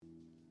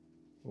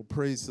Well,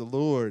 praise the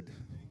Lord.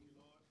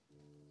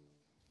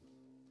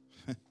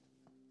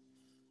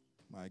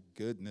 My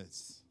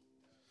goodness.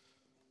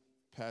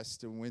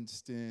 Pastor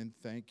Winston,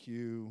 thank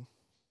you.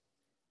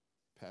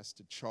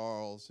 Pastor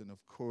Charles, and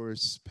of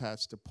course,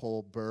 Pastor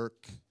Paul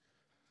Burke.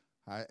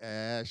 Hi,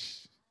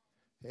 Ash.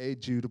 Hey,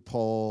 Judah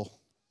Paul.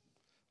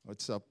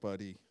 What's up,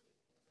 buddy?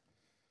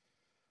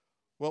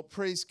 Well,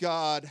 praise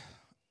God.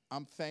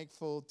 I'm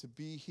thankful to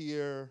be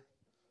here.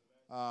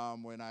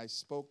 When I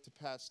spoke to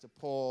Pastor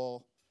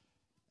Paul,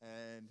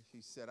 and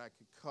he said I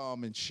could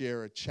come and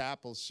share a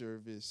chapel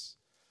service,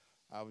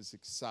 I was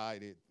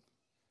excited.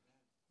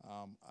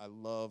 I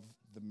love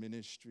the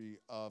ministry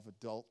of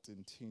Adult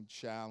and Teen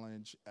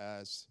Challenge.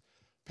 As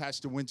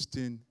Pastor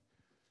Winston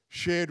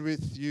shared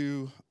with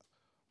you,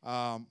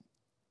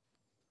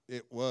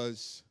 it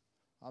was,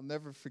 I'll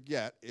never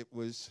forget, it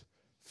was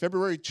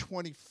February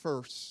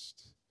 21st,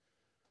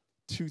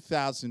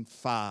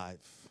 2005.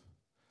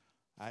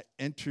 I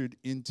entered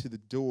into the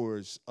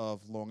doors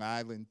of Long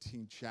Island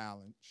Teen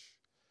Challenge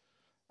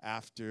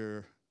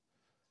after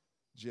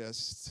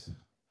just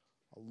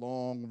a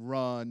long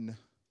run.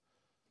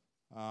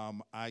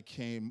 I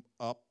came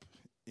up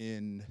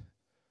in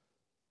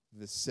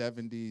the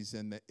 70s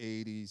and the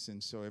 80s,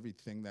 and so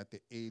everything that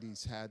the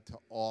 80s had to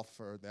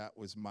offer, that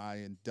was my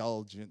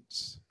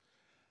indulgence.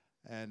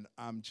 And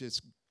I'm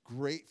just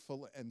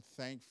grateful and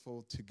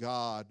thankful to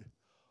God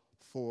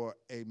for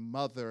a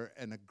mother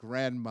and a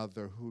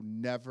grandmother who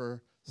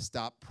never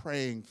stopped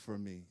praying for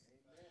me.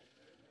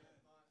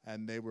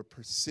 And they were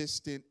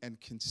persistent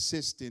and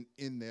consistent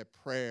in their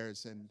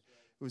prayers. And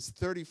it was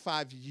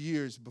 35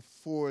 years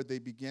before they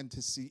began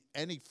to see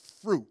any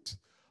fruit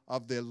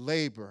of their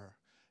labor.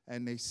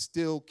 And they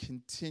still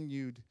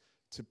continued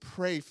to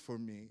pray for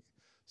me.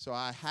 So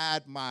I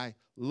had my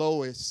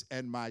Lois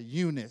and my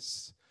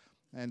Eunice.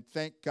 And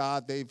thank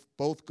God they've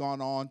both gone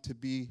on to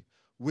be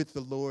with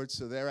the Lord,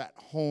 so they're at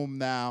home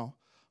now,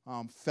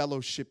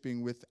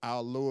 fellowshipping with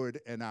our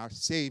Lord and our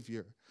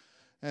Savior.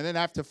 And then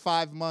after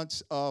 5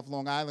 months of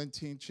Long Island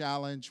Teen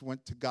Challenge,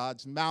 went to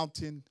God's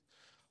Mountain,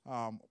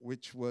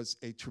 which was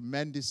a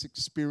tremendous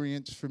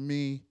experience for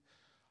me.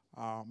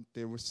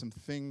 There were some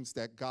things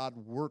that God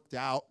worked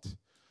out.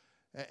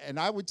 And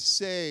I would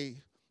say,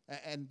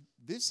 and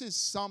this is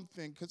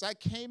something, because I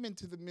came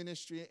into the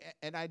ministry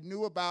and I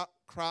knew about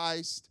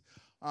Christ.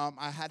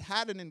 I had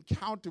had an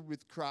encounter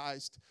with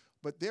Christ,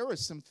 but there were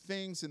some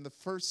things in the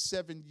first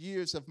 7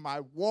 years of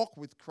my walk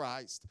with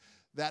Christ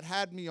that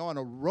had me on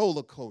a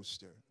roller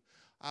coaster.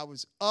 I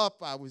was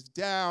up, I was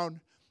down,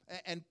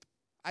 and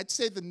I'd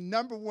say the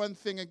number one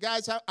thing, and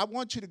guys, I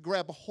want you to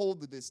grab a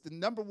hold of this. The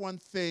number one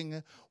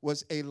thing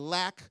was a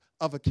lack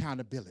of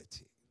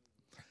accountability.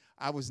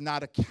 I was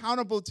not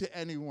accountable to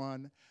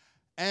anyone,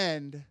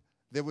 and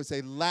there was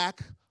a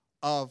lack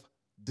of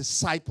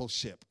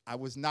discipleship. I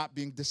was not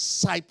being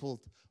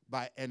discipled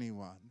by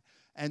anyone.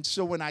 And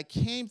so when I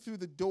came through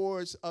the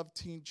doors of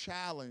Teen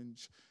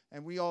Challenge,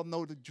 and we all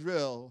know the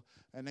drill,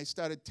 and they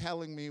started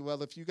telling me,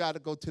 well, if you got to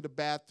go to the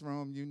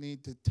bathroom, you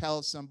need to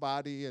tell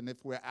somebody, and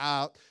if we're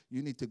out,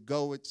 you need to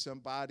go with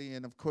somebody.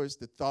 And, of course,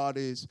 the thought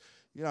is,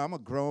 you know, I'm a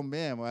grown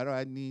man. Why do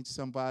I need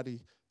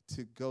somebody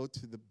to go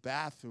to the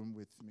bathroom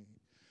with me?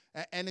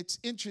 And it's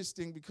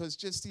interesting because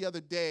just the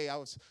other day I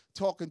was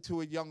talking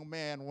to a young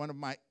man, one of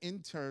my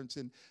interns,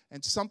 and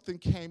something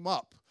came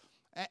up.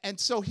 And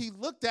so he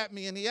looked at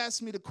me and he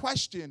asked me the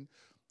question,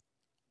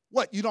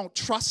 what, you don't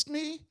trust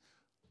me?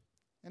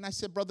 And I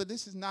said, brother,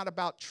 this is not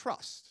about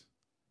trust.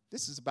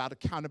 This is about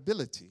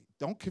accountability.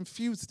 Don't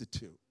confuse the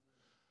two.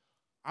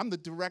 I'm the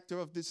director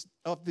of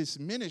this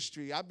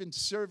ministry. I've been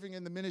serving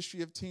in the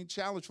ministry of Teen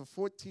Challenge for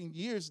 14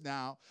 years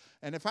now.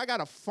 And if I got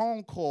a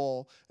phone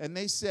call and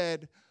they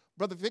said,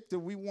 Brother Victor,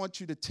 we want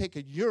you to take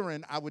a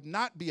urine, I would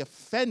not be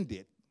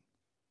offended.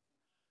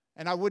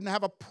 And I wouldn't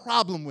have a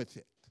problem with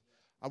it.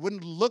 I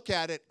wouldn't look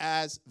at it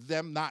as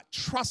them not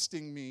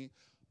trusting me,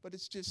 but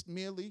it's just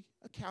merely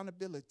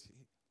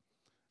accountability.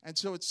 And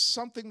so it's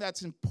something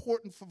that's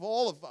important for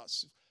all of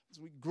us as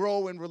we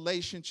grow in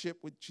relationship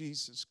with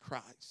Jesus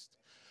Christ.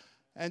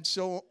 And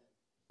so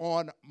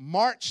on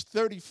March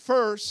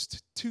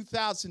 31st,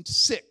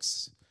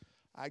 2006,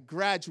 I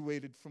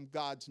graduated from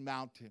God's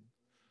Mountain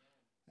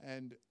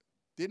and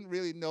didn't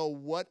really know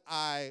what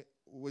I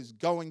was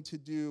going to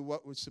do,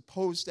 what was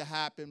supposed to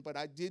happen, but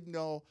I did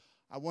know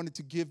I wanted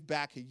to give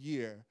back a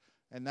year.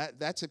 And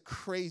that's a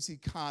crazy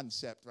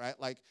concept, right?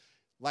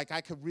 Like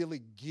I could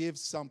really give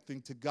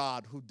something to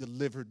God who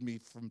delivered me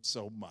from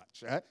so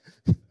much, right?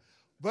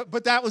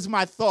 But that was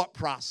my thought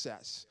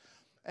process.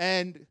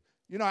 And,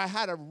 you know, I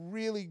had a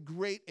really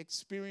great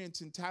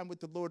experience in time with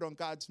the Lord on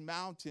God's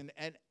Mountain.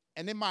 And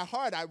in my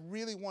heart, I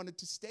really wanted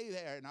to stay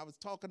there. And I was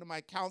talking to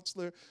my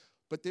counselor,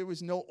 but there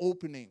was no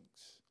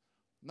openings.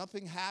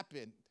 Nothing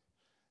happened.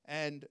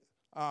 And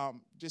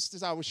just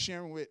as I was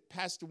sharing with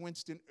Pastor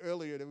Winston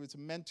earlier, there was a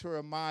mentor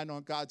of mine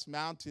on God's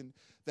Mountain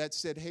that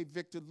said, hey,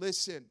 Victor,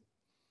 listen,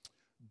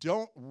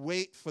 don't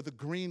wait for the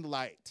green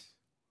light.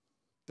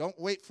 Don't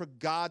wait for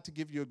God to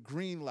give you a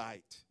green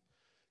light.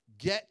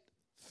 Get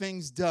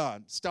things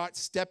done. Start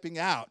stepping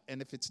out.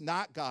 And if it's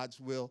not God's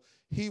will,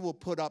 he will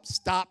put up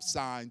stop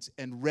signs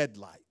and red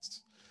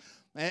lights.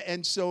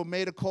 And so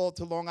made a call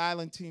to Long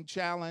Island Teen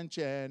Challenge,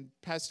 and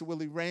Pastor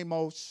Willie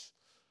Ramos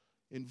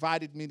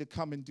invited me to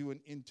come and do an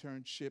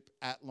internship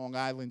at Long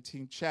Island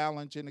Teen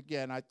Challenge. And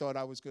again, I thought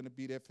I was going to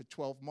be there for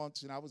 12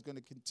 months and I was going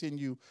to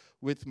continue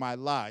with my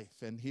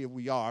life. And here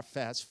we are,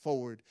 fast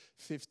forward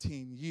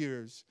 15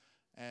 years,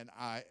 and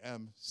I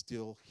am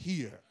still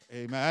here.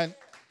 Amen.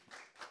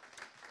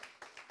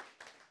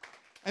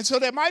 And so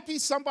there might be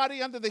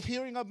somebody under the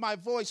hearing of my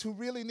voice who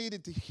really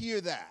needed to hear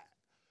that.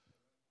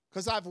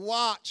 Because I've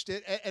watched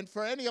it, and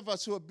for any of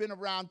us who have been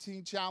around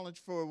Teen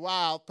Challenge for a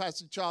while,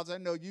 Pastor Charles, I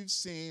know you've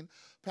seen,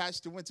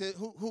 Pastor Winter,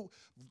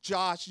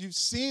 Josh, you've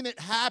seen it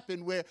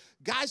happen where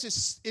guys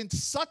are in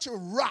such a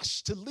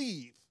rush to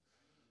leave.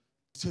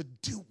 To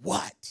do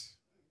what?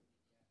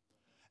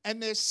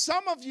 And there's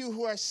some of you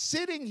who are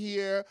sitting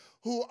here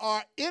who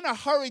are in a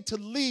hurry to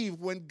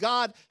leave when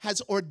God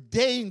has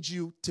ordained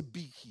you to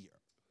be here.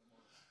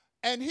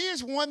 And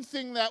here's one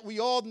thing that we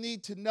all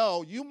need to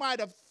know. You might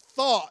have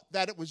thought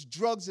that it was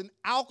drugs and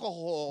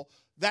alcohol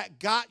that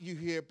got you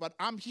here, but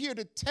I'm here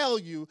to tell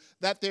you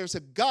that there's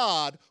a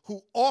God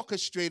who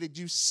orchestrated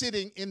you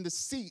sitting in the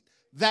seat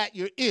that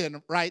you're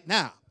in right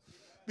now.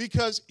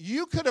 Because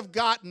you could have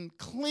gotten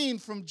clean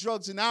from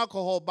drugs and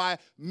alcohol by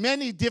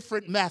many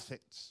different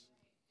methods,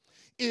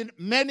 in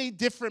many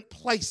different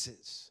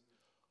places,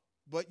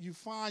 but you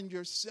find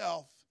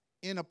yourself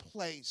in a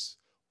place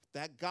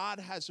that God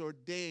has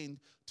ordained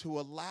to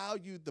allow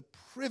you the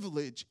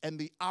privilege and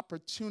the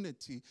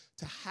opportunity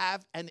to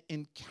have an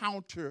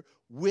encounter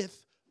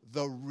with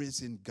the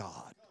risen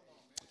God.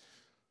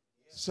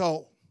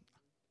 So,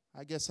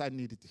 I guess I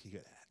needed to hear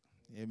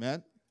that.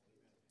 Amen.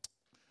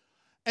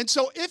 And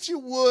so, if you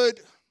would,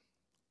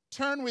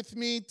 turn with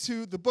me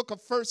to the book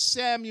of 1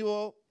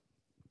 Samuel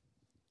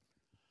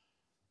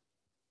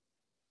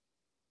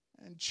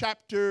and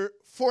chapter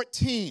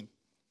 14.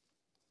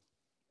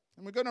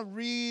 And we're going to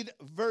read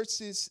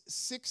verses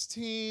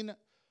 16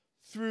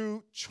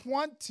 through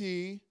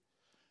 20.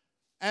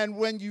 And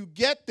when you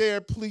get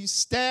there, please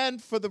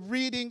stand for the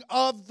reading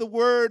of the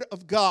Word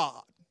of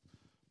God.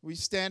 We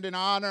stand in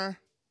honor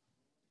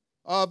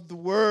of the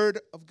Word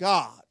of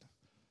God.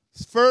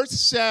 1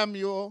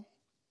 Samuel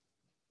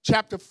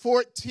chapter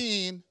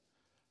 14,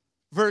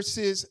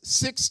 verses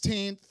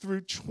 16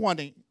 through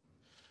 20.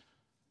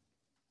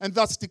 And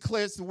thus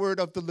declares the word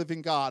of the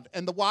living God.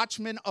 And the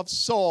watchmen of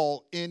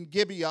Saul in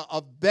Gibeah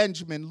of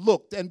Benjamin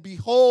looked, and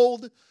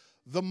behold,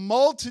 the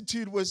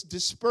multitude was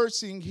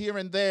dispersing here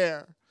and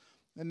there.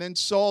 And then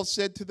Saul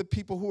said to the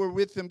people who were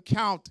with him,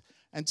 count,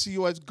 and see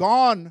who has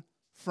gone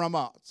from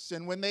us.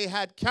 And when they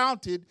had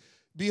counted,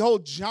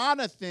 behold,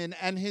 Jonathan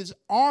and his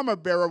armor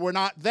bearer were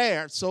not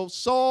there. So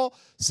Saul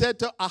said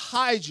to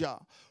Ahijah,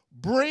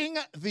 bring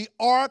the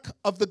ark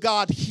of the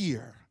God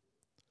here.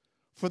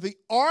 For the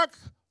ark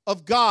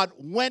of God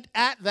went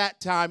at that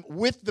time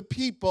with the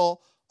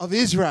people of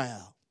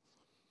Israel.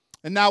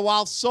 And now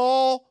while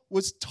Saul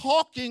was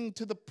talking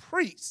to the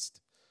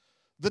priest,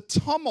 the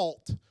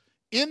tumult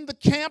in the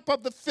camp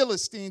of the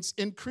Philistines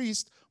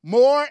increased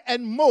more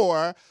and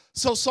more.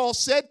 So Saul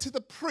said to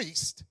the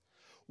priest,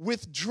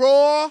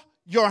 withdraw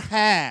your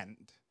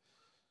hand.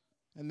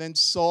 And then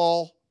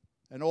Saul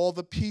and all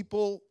the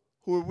people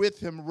who were with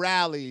him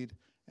rallied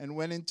and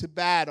went into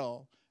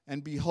battle.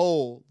 And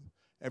behold,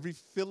 every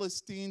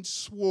Philistine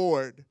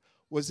sword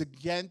was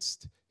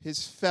against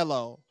his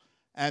fellow,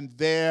 and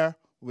there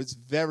was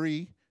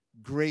very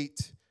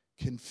great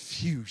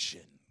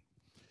confusion.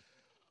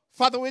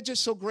 Father, we're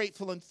just so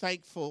grateful and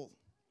thankful.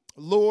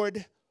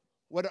 Lord,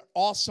 what an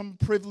awesome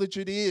privilege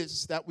it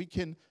is that we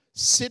can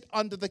sit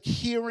under the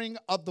hearing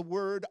of the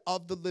word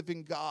of the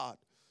living God.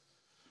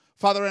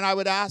 Father, and I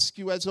would ask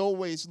you, as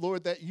always,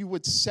 Lord, that you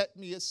would set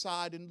me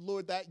aside, and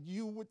Lord, that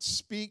you would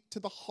speak to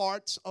the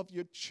hearts of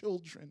your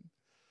children.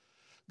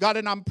 God,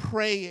 and I'm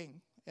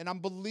praying and I'm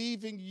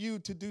believing you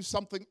to do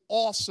something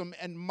awesome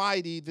and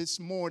mighty this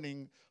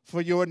morning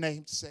for your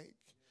name's sake.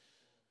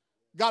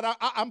 God,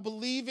 I'm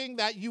believing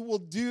that you will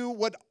do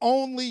what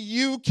only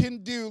you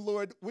can do,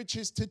 Lord, which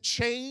is to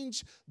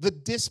change the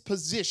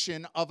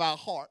disposition of our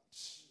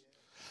hearts.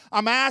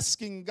 I'm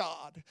asking,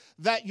 God,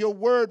 that your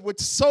word would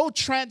so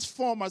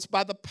transform us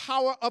by the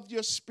power of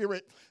your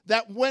Spirit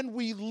that when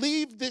we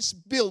leave this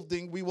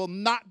building, we will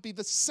not be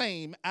the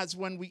same as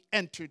when we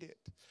entered it.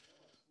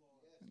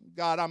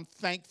 God, I'm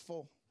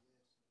thankful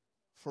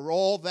for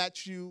all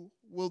that you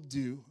will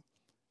do.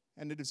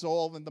 And it is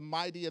all in the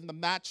mighty and the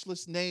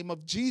matchless name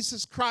of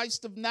Jesus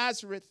Christ of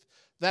Nazareth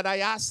that I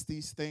ask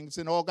these things.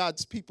 And all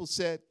God's people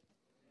said,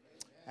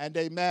 amen. And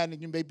amen.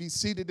 And you may be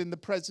seated in the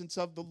presence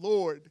of the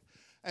Lord.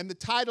 And the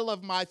title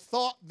of my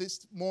thought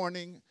this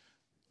morning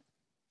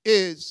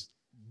is,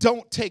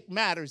 Don't Take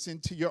Matters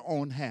into Your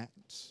Own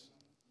Hands.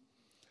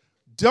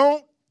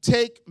 Don't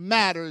take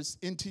matters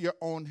into your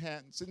own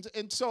hands.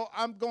 And so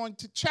I'm going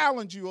to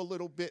challenge you a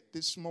little bit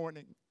this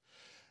morning.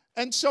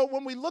 And so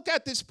when we look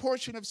at this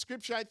portion of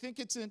Scripture, I think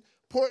it's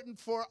important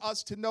for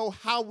us to know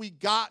how we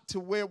got to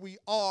where we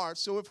are.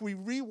 So if we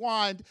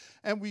rewind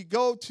and we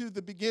go to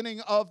the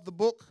beginning of the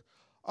book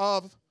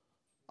of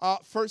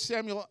 1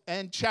 Samuel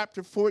and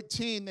chapter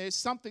 14, there's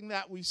something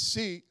that we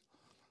see.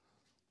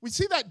 We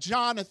see that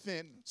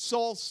Jonathan,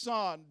 Saul's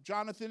son,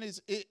 Jonathan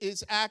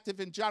is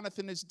active and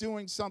Jonathan is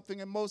doing something,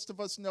 and most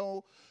of us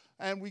know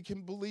and we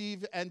can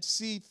believe and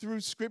see through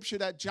Scripture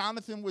that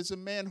Jonathan was a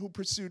man who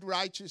pursued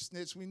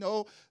righteousness. We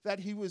know that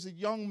he was a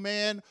young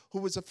man who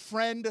was a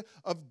friend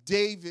of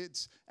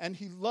David's, and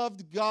he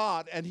loved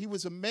God, and he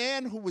was a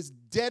man who was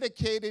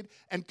dedicated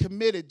and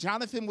committed.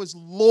 Jonathan was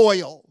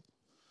loyal.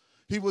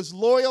 He was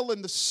loyal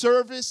in the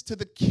service to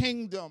the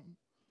kingdom,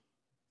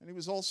 and he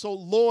was also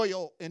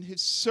loyal in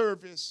his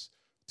service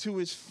to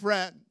his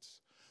friends.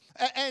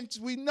 And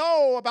we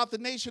know about the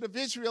nation of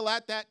Israel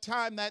at that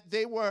time that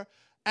they were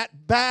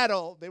at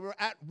battle. They were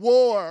at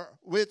war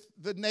with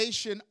the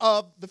nation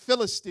of the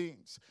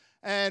Philistines.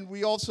 And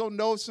we also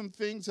know some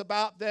things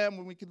about them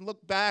when we can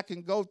look back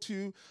and go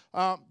to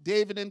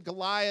David and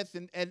Goliath,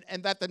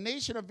 and that the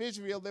nation of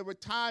Israel, there were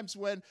times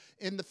when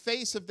in the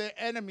face of their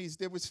enemies,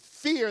 there was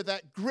fear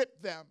that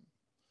gripped them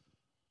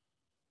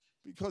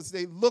because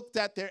they looked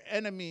at their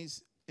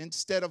enemies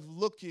instead of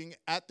looking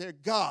at their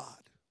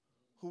God,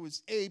 who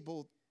is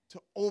able to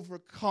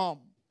overcome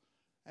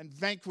and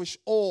vanquish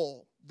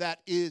all that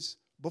is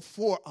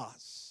before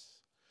us.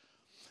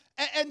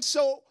 And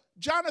so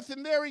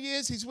Jonathan, there he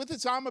is. He's with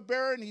his armor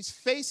bearer, and he's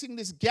facing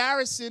this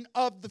garrison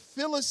of the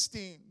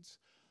Philistines.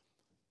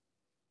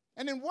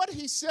 And in what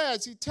he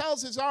says, he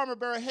tells his armor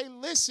bearer, hey,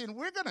 listen,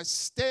 we're going to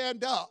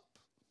stand up.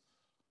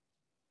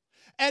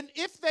 And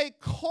if they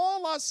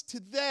call us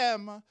to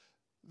them,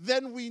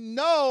 then we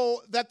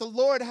know that the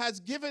Lord has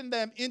given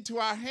them into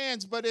our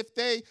hands. But if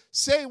they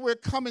say we're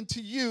coming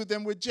to you,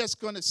 then we're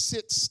just going to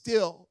sit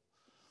still.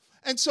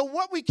 And so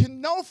what we can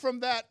know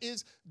from that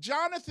is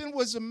Jonathan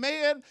was a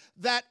man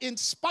that in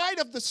spite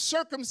of the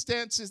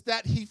circumstances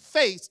that he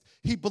faced,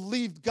 he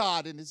believed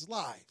God in his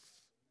life.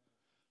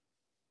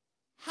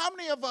 How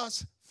many of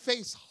us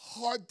face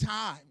hard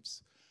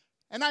times?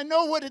 And I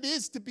know what it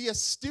is to be a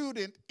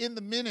student in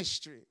the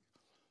ministry.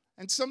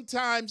 And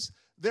sometimes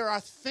there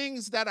are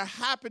things that are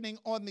happening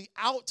on the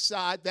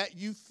outside that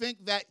you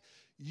think that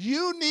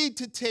you need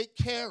to take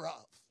care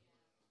of,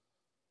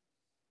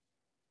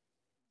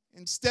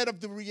 instead of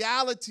the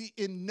reality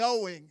in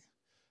knowing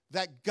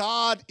that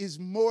God is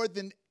more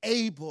than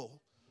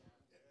able.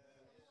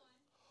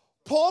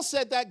 Paul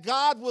said that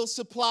God will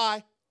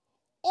supply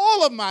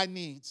all of my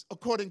needs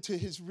according to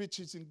his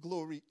riches and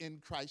glory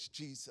in Christ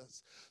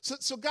Jesus.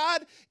 So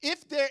God,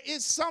 if there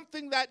is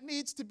something that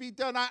needs to be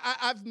done,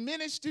 I've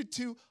ministered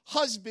to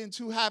husbands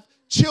who have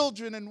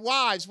children and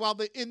wives while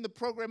they're in the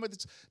program.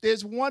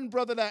 There's one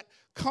brother that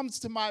comes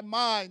to my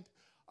mind,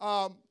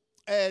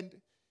 and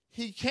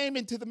he came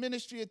into the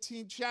ministry at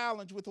Teen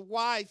Challenge with a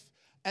wife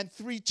and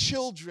 3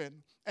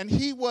 children, and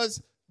he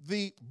was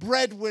the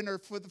breadwinner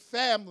for the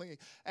family,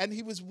 and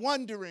he was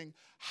wondering,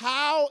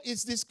 how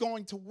is this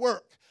going to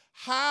work?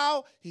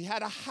 How? He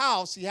had a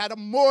house, he had a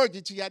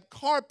mortgage, he had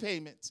car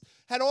payments,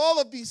 had all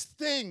of these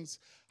things.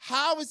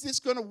 How is this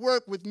going to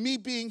work with me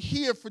being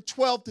here for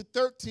 12 to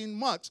 13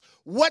 months?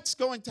 What's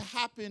going to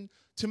happen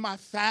to my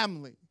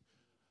family?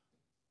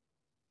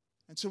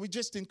 And so we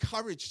just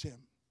encouraged him.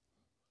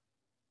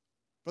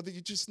 Brother,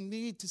 you just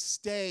need to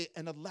stay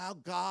and allow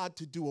God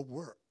to do a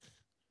work.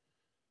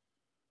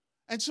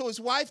 And so his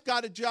wife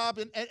got a job,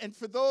 and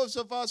for those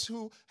of us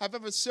who have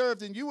ever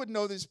served, and you would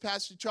know this,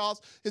 Pastor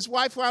Charles, his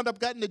wife wound up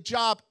getting a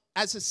job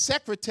as a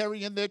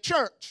secretary in their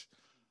church.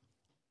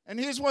 And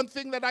here's one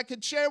thing that I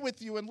could share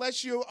with you.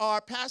 Unless you are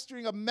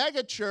pastoring a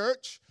mega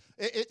church,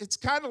 it's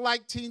kind of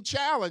like Teen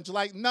Challenge.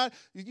 Like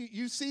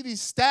you see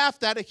these staff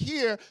that are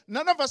here,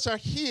 none of us are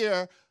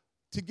here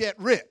to get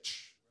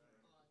rich.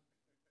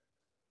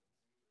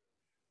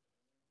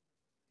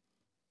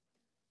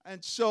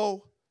 And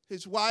so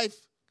his wife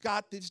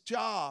got this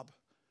job,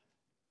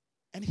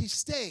 and he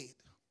stayed.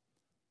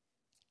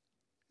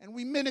 And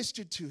we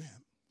ministered to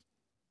him.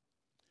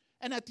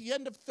 And at the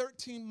end of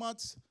 13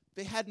 months,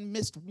 they hadn't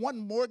missed one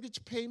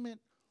mortgage payment,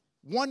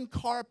 one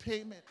car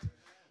payment.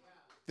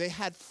 They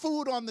had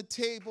food on the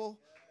table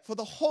for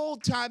the whole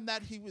time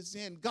that he was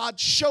in. God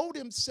showed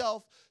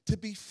himself to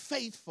be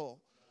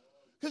faithful.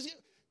 Because,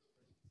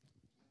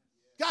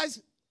 guys,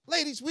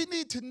 ladies, we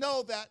need to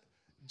know that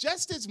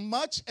just as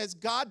much as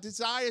God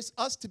desires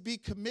us to be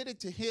committed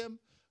to him,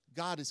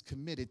 God is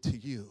committed to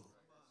you.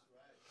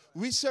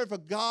 We serve a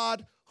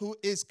God who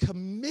is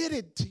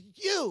committed to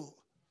you.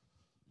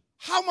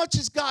 How much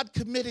is God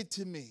committed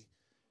to me?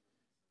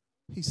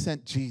 He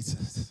sent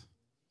Jesus.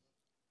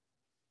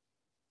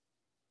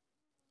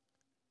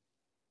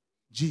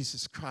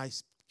 Jesus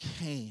Christ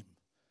came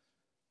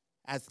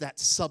as that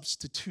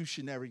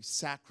substitutionary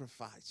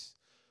sacrifice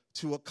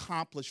to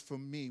accomplish for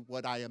me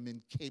what I am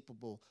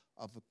incapable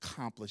of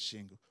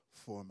accomplishing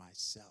for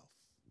myself.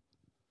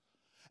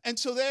 And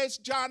so there's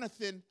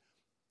Jonathan,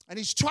 and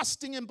he's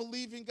trusting and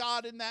believing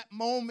God in that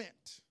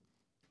moment.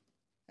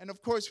 And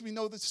of course, we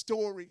know the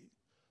story.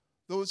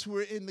 those who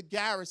were in the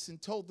garrison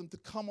told them to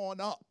come on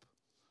up.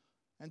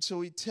 And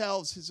so he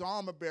tells his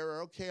armor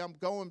bearer, okay, I'm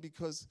going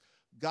because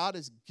God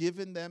has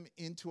given them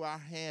into our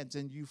hands,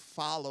 and you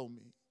follow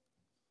me.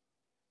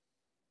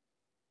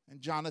 And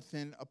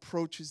Jonathan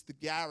approaches the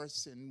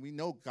garrison. We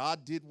know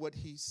God did what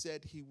he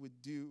said he would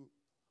do.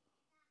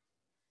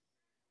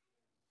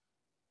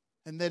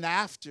 And then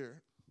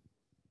after,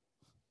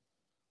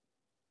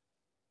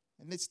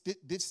 and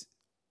this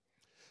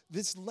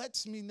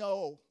lets me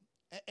know,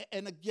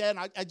 and again,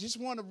 I just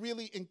want to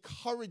really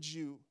encourage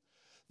you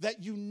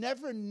that you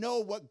never know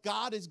what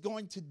God is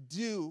going to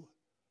do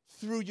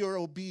through your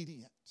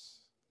obedience.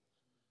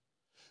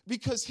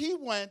 Because he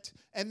went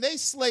and they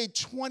slayed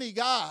 20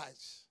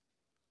 guys.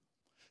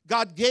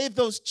 God gave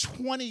those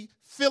 20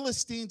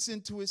 Philistines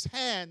into his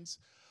hands.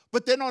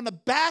 But then on the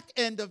back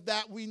end of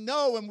that, we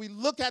know, and we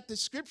look at the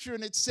scripture,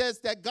 and it says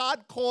that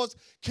God caused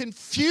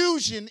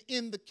confusion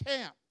in the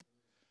camp.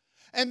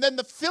 And then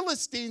the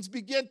Philistines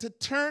began to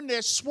turn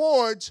their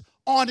swords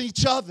on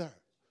each other.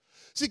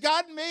 See,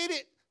 God made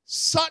it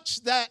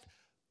such that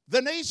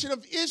the nation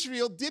of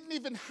Israel didn't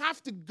even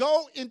have to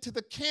go into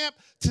the camp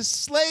to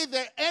slay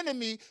their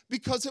enemy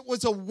because it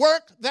was a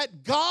work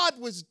that God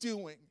was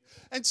doing.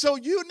 And so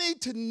you need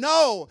to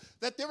know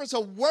that there is a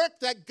work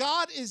that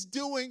God is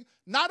doing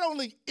not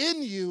only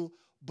in you,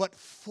 but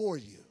for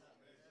you.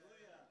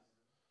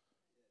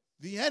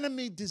 The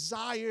enemy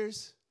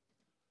desires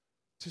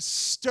to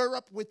stir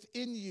up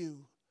within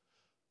you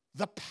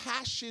the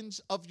passions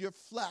of your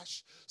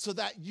flesh so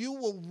that you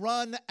will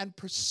run and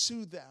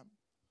pursue them.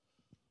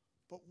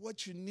 But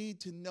what you need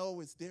to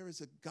know is there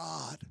is a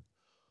God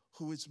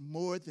who is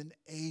more than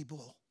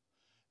able,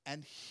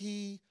 and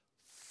he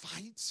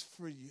fights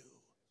for you.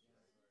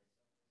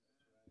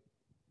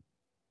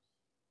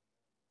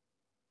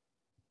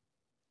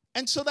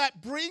 And so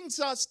that brings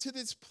us to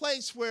this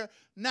place where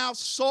now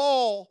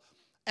Saul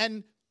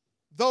and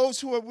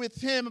those who are with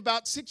him,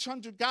 about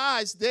 600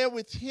 guys, they're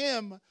with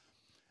him.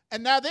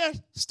 And now they're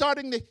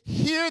starting to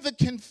hear the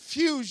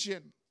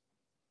confusion.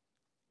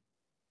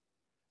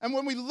 And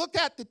when we look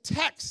at the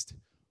text,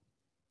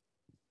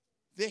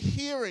 they're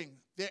hearing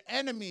their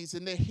enemies,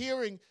 and they're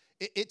hearing,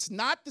 it's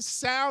not the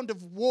sound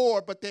of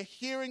war, but they're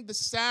hearing the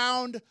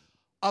sound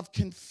of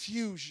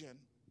confusion.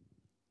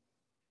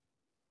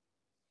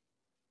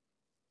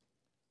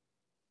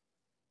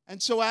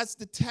 And so as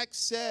the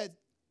text said,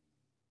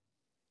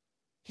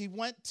 he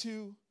went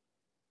to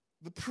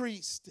the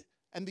priest,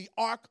 and the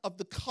Ark of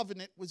the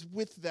Covenant was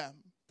with them.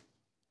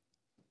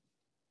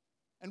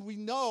 And we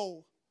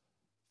know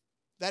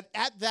that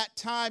at that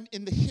time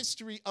in the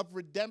history of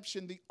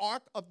redemption, the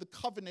Ark of the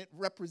Covenant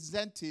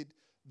represented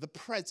the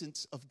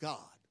presence of God.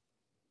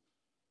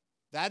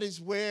 That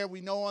is where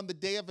we know on the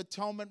Day of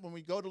Atonement, when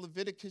we go to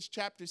Leviticus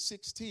chapter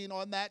 16,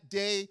 on that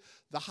day,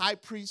 the high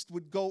priest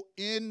would go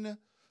in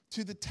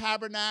to the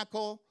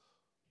tabernacle,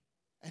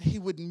 and he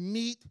would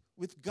meet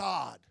with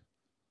God.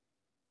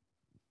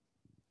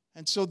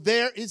 And so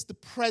there is the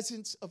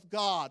presence of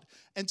God.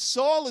 And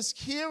Saul is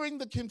hearing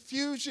the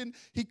confusion.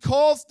 He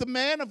calls the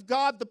man of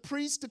God, the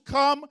priest, to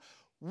come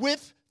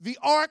with the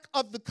Ark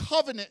of the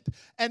Covenant.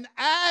 And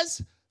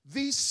as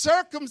these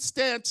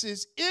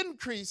circumstances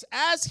increase,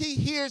 as he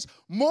hears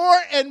more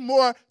and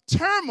more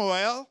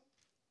turmoil,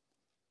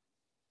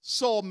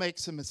 Saul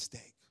makes a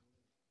mistake.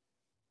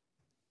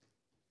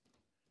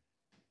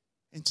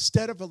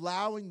 Instead of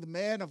allowing the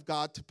man of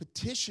God to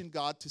petition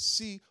God to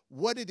see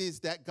what it is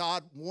that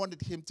God wanted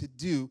him to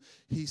do,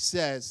 he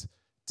says,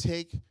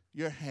 take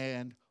your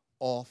hand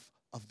off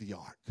of the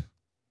ark.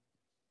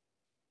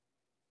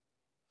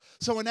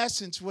 So in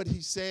essence, what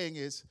he's saying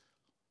is,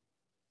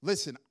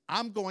 listen,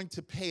 I'm going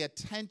to pay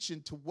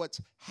attention to what's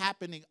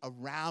happening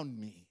around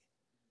me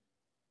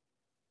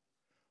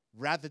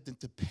rather than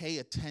to pay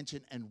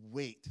attention and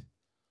wait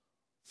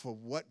for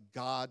what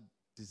God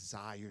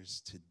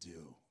desires to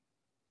do.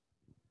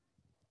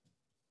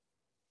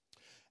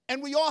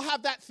 And we all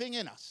have that thing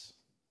in us.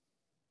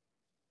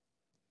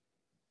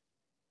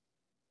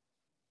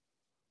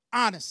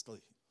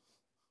 Honestly,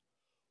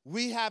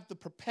 we have the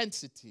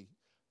propensity.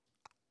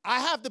 I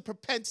have the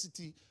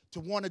propensity to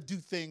want to do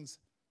things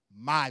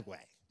my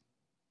way.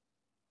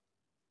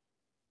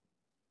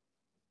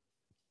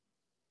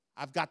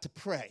 I've got to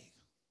pray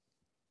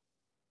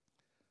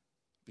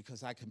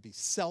because I can be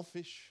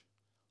selfish.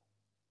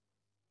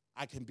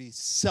 I can be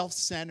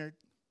self-centered.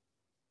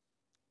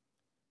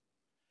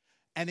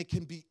 And it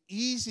can be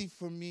easy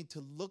for me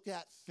to look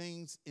at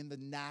things in the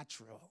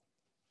natural.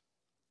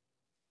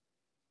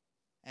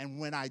 And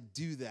when I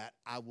do that,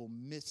 I will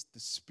miss the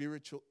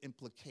spiritual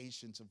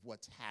implications of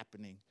what's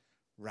happening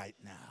right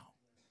now.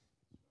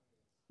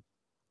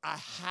 I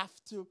have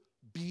to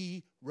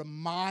be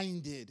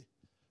reminded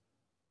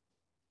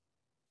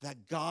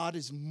that God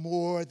is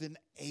more than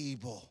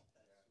able.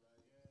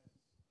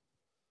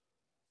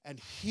 And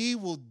he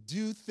will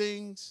do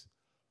things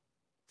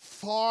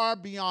far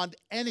beyond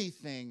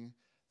anything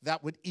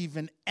that would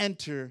even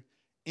enter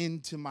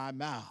into my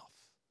mouth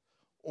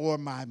or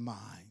my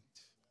mind.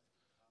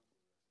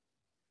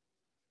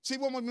 See,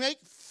 when we make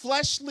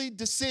fleshly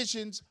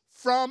decisions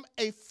from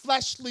a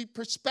fleshly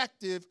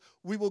perspective,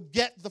 we will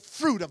get the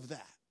fruit of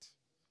that.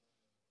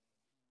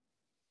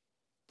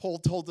 Paul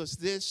told us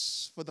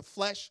this, for the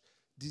flesh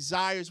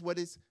desires what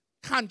is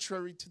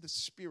contrary to the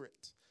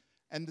spirit,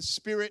 and the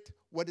spirit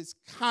what is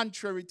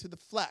contrary to the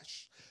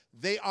flesh.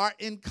 They are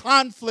in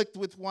conflict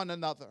with one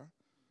another,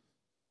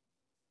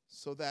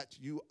 so that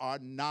you are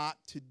not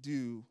to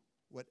do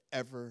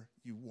whatever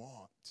you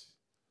want.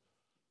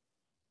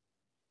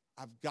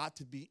 I've got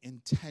to be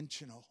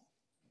intentional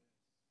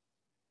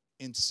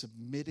in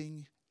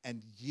submitting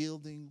and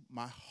yielding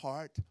my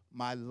heart,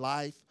 my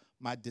life,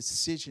 my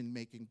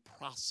decision-making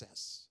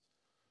process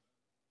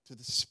to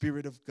the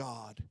Spirit of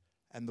God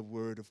and the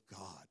Word of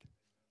God.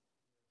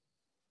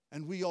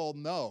 And we all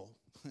know,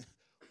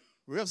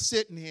 we're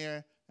sitting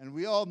here and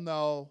we all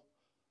know,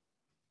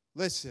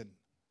 listen,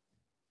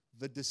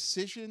 the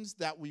decisions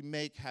that we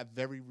make have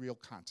very real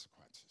consequences.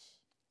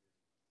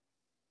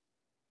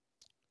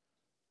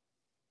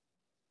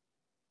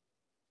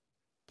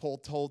 Paul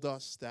told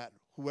us that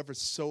whoever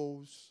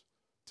sows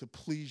to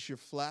please your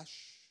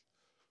flesh,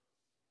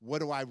 what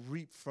do I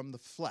reap from the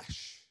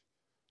flesh?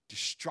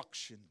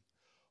 Destruction.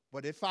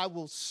 But if I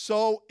will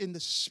sow in the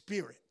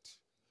Spirit,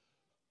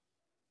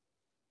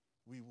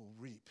 we will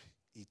reap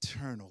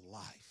eternal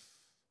life.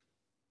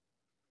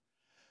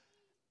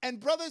 And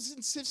brothers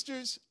and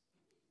sisters,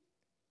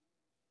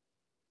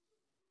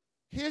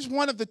 here's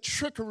one of the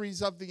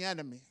trickeries of the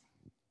enemy.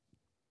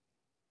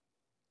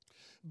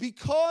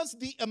 Because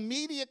the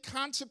immediate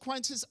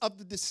consequences of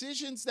the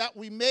decisions that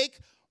we make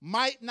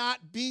might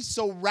not be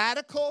so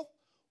radical,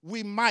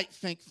 we might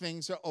think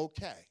things are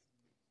okay.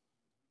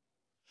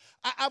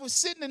 I was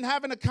sitting and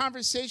having a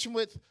conversation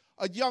with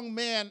a young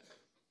man,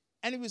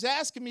 and he was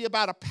asking me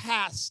about a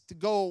pass to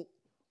go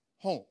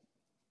home.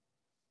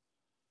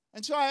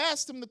 And so I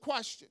asked him the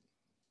question.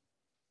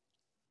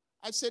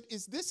 I said,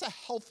 is this a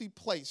healthy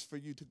place for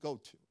you to go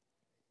to?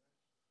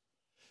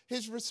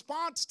 His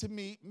response to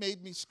me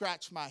made me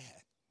scratch my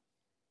head.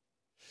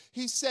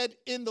 He said,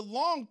 in the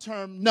long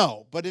term,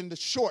 no, but in the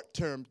short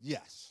term,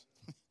 yes.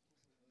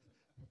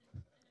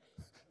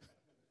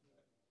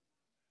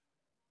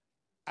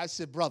 I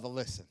said, brother,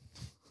 listen.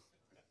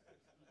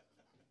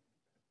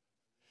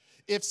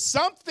 If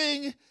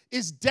something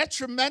is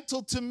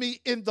detrimental to me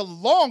in the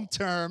long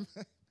term,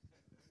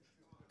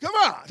 come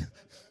on.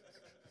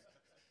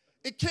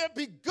 It can't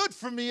be good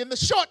for me in the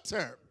short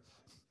term.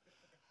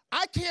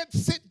 I can't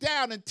sit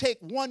down and take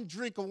one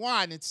drink of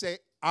wine and say,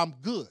 I'm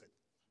good.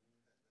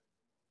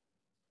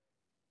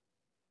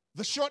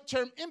 The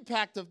short-term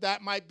impact of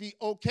that might be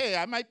okay.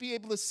 I might be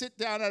able to sit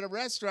down at a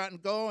restaurant and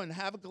go and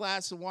have a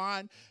glass of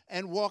wine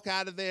and walk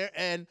out of there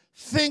and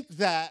think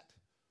that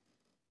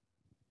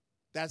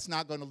that's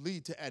not going to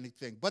lead to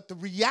anything. But the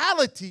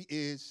reality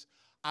is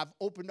I've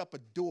opened up a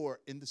door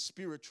in the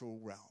spiritual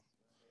realm.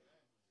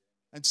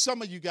 And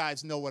some of you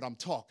guys know what I'm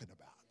talking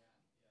about.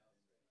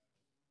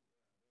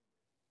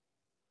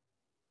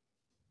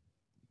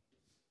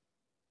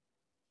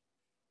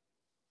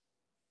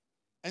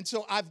 And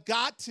so I've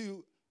got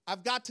to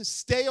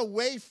stay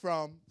away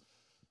from.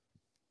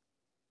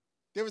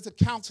 There was a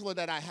counselor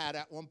that I had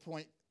at one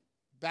point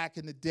back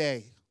in the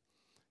day,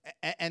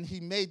 and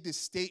he made this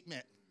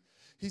statement.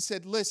 He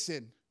said,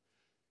 listen,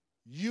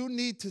 you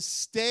need to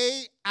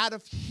stay out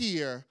of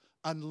here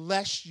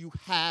unless you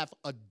have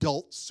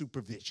adult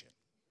supervision.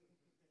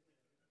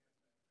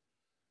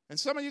 And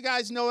some of you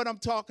guys know what I'm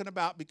talking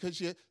about because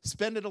you're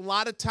spending a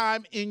lot of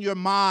time in your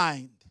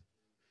mind,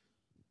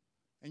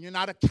 and you're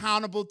not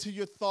accountable to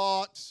your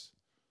thoughts.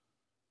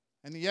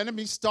 And the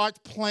enemy starts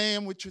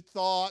playing with your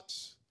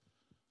thoughts.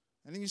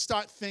 And then you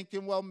start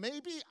thinking, well,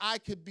 maybe I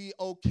could be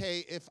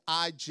okay if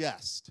I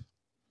just.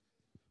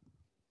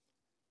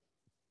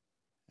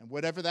 And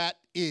whatever that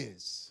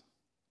is,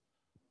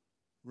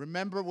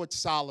 remember what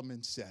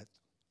Solomon said.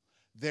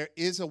 There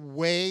is a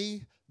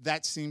way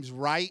that seems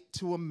right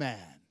to a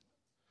man,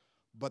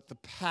 but the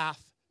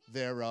path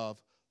thereof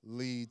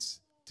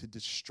leads to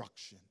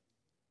destruction.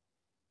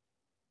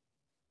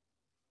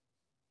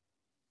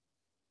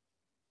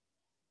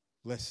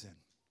 Listen,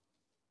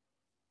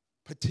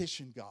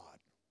 petition God.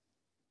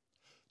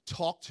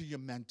 Talk to your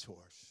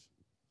mentors.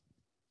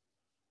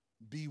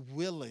 Be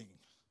willing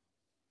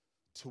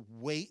to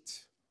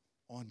wait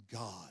on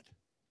God.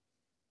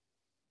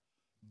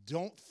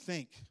 Don't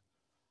think.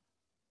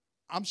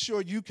 I'm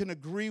sure you can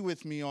agree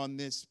with me on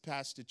this,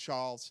 Pastor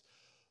Charles.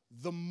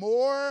 The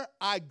more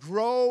I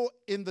grow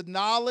in the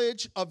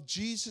knowledge of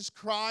Jesus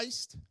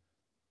Christ,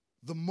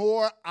 the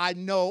more I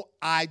know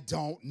I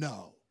don't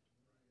know.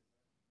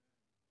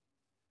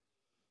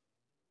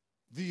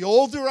 The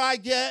older I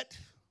get,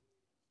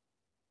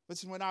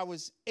 listen, when I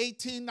was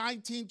 18,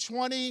 19,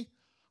 20,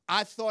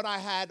 I thought I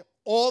had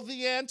all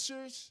the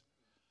answers.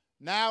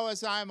 Now,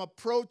 as I'm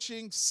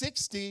approaching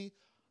 60,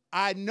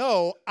 I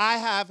know I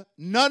have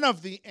none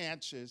of the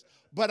answers,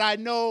 but I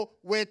know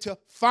where to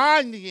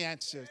find the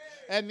answers.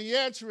 And the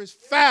answer is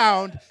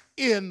found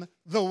in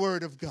the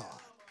Word of God.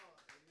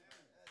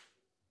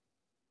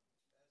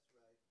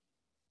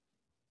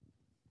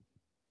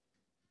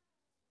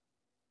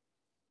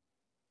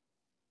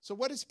 So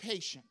what is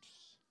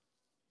patience?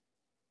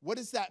 What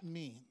does that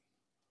mean?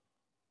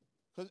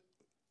 Because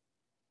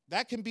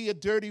that can be a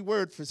dirty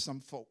word for some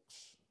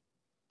folks.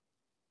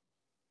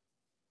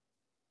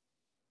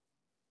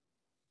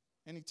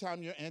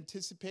 Anytime you're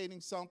anticipating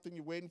something,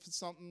 you're waiting for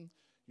something,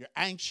 you're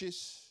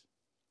anxious,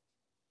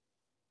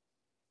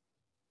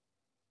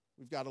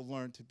 we've got to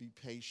learn to be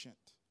patient,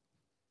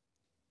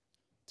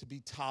 to be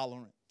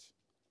tolerant,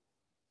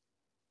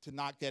 to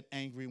not get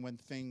angry when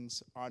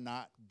things are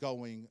not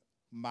going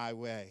my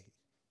way.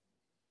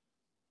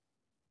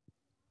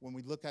 When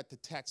we look at the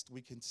text,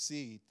 we can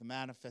see the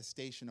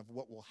manifestation of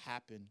what will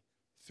happen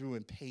through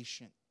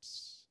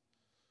impatience.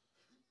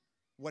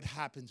 What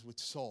happens with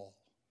Saul?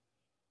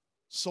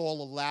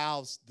 Saul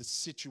allows the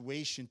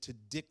situation to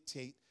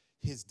dictate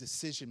his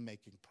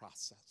decision-making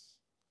process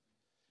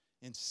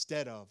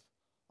instead of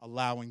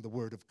allowing the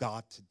word of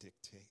God to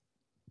dictate.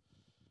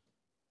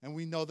 And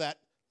we know that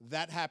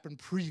that happened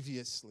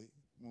previously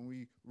when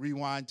we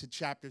rewind to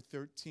chapter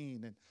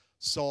 13 and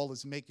Saul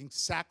is making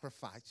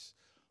sacrifice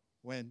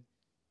when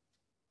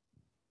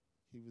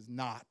he was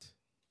not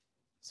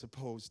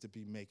supposed to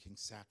be making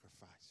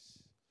sacrifice.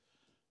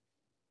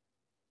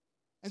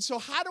 And so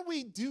how do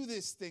we do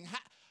this thing?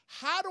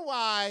 How do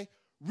I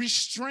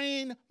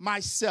restrain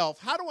myself?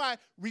 How do I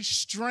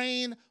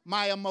restrain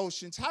my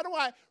emotions? How do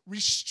I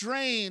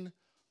restrain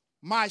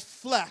my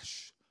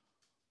flesh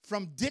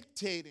from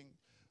dictating?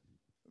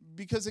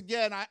 Because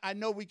again, I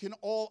know we can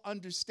all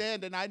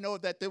understand, and I know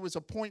that there was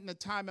a point in a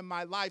time in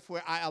my life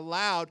where I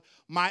allowed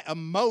my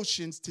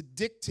emotions to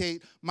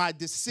dictate my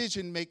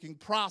decision-making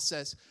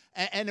process,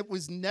 and it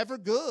was never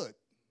good.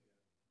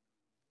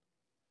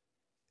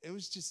 It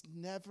was just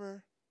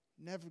never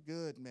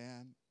good,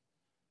 man.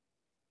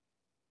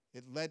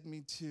 It led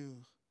me to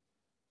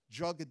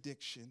drug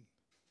addiction,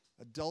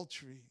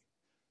 adultery,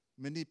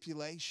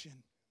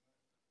 manipulation,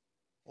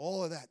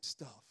 all of that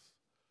stuff.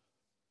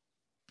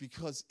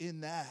 Because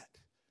in that,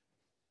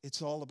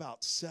 it's all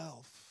about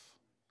self.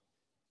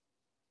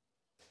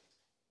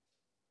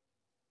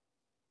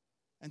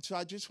 And so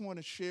I just want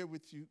to share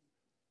with you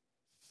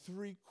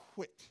 3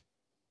 quick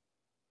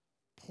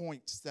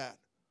points that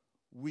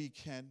we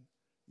can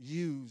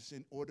use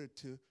in order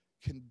to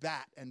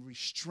combat and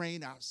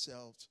restrain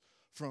ourselves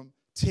from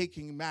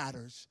taking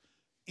matters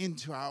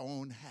into our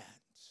own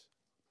hands.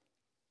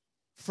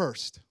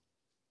 First,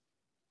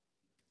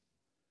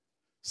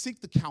 seek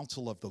the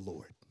counsel of the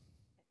Lord.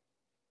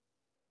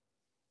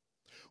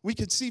 We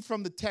can see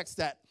from the text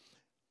that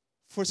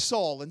for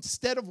Saul,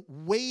 instead of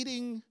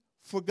waiting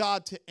for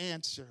God to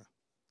answer,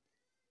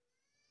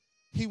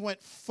 he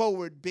went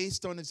forward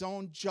based on his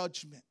own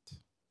judgment.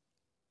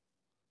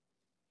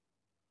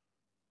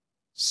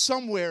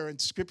 Somewhere in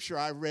Scripture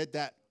I read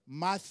that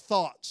my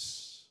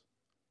thoughts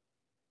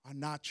are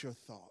not your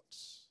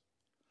thoughts.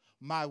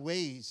 My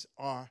ways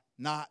are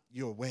not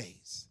your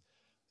ways.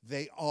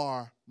 They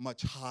are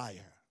much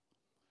higher.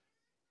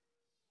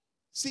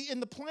 See, in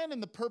the plan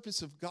and the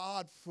purpose of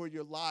God for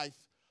your life,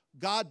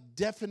 God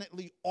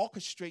definitely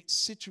orchestrates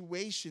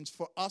situations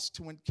for us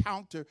to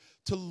encounter,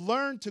 to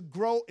learn to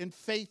grow in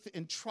faith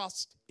and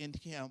trust in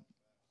Him.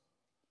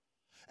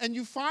 And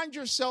you find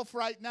yourself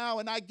right now,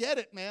 and I get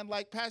it, man,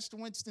 like Pastor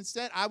Winston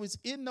said, I was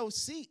in those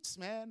seats,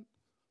 man.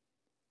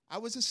 I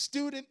was a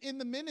student in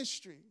the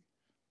ministry.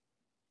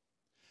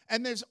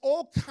 And there's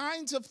all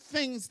kinds of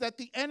things that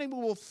the enemy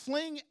will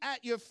fling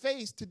at your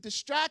face to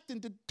distract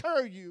and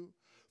deter you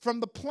from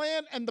the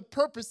plan and the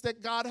purpose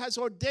that God has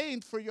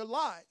ordained for your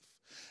life.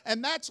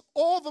 And that's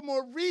all the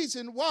more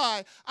reason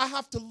why I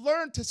have to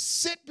learn to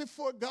sit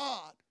before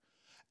God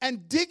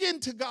and dig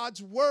into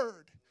God's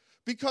word,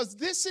 because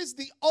this is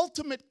the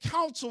ultimate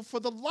counsel for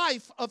the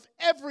life of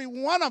every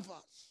one of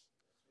us.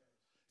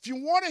 If you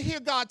want to hear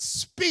God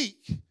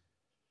speak,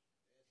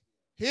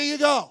 here you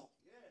go.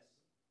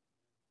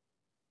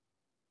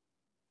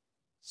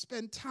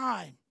 Spend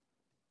time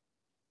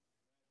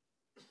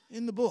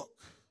in the book.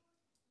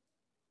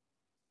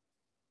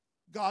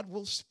 God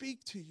will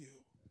speak to you.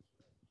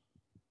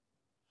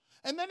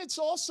 And then it's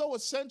also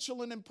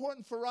essential and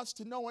important for us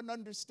to know and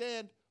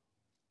understand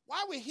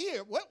why we're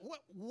here.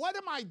 What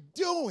am I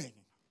doing?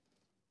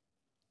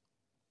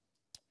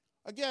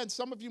 Again,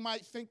 some of you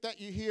might think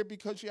that you're here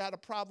because you had a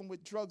problem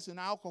with drugs and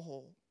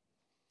alcohol.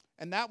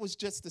 And that was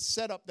just the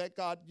setup that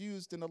God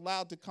used and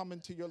allowed to come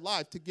into your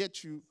life to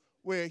get you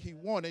where He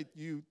wanted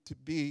you to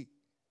be.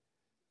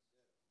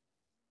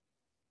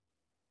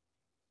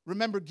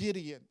 Remember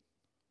Gideon.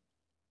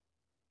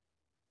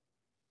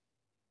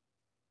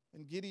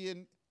 And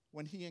Gideon,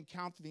 when he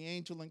encountered the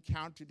angel,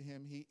 encountered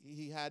him,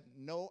 he had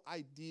no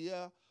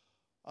idea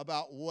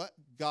about what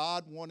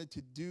God wanted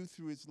to do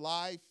through his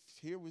life.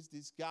 Here was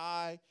this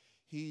guy.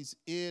 He's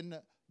in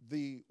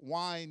the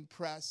wine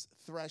press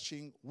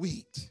threshing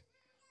wheat.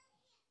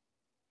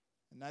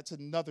 And that's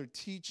another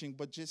teaching,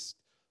 but just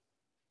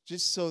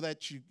so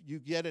that you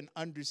get an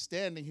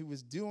understanding, he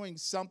was doing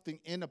something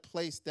in a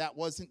place that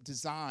wasn't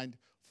designed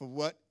for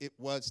what it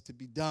was to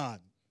be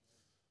done.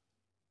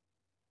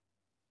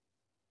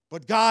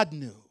 But God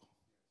knew.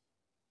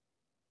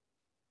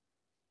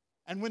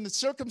 And when the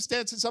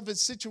circumstances of his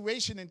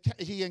situation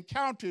he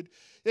encountered,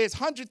 there's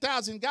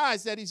 100,000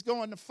 guys that he's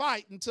going to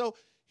fight. And so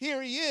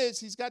here he is.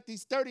 He's got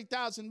these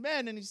 30,000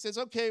 men, and he says,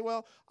 okay,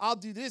 well, I'll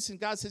do this. And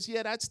God says,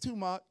 yeah, that's too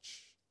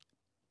much.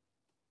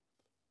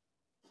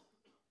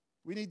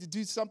 We need to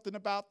do something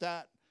about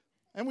that.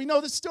 And we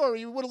know the story.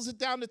 He whittles it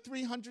down to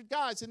 300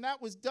 guys, and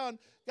that was done.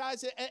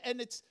 Guys,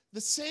 and it's the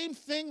same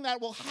thing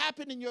that will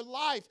happen in your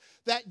life,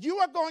 that you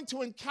are going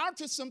to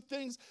encounter some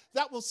things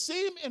that will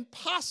seem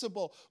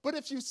impossible. But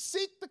if you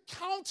seek the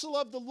counsel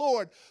of the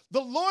Lord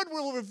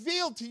will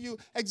reveal to you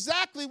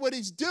exactly what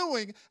he's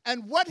doing,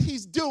 and what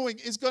he's doing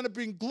is going to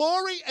bring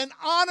glory and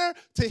honor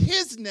to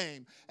his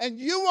name. And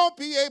you won't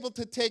be able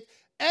to take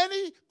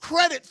any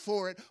credit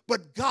for it,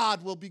 but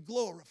God will be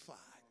glorified.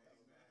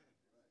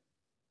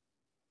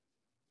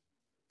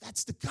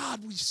 That's the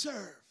God we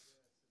serve.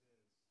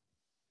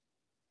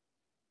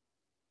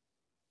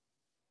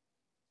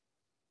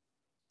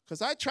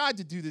 Because I tried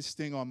to do this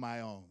thing on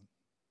my own.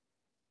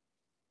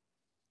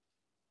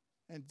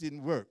 And it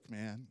didn't work,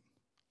 man.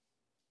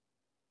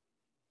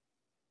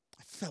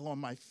 I fell on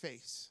my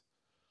face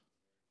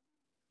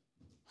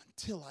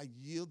until I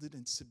yielded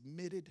and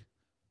submitted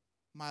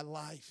my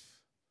life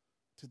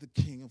to the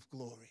King of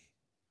Glory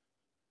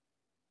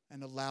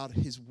and allowed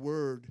his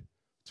word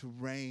to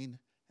reign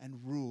and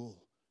rule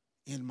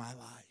in my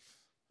life.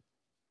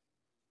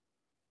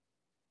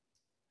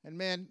 And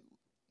man,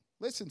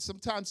 listen,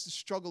 sometimes the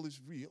struggle is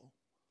real.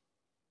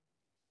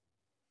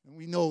 And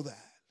we know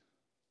that.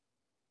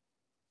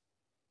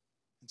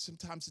 And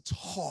sometimes it's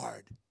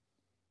hard.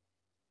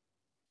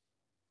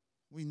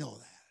 We know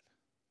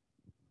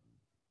that.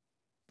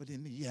 But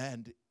in the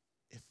end,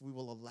 if we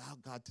will allow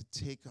God to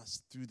take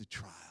us through the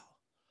trial,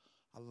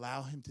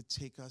 allow him to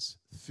take us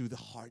through the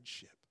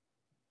hardship,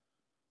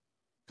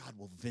 God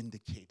will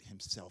vindicate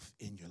himself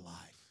in your life.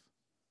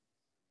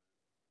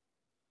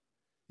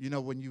 You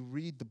know, when you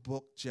read the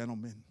book,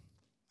 gentlemen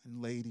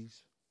and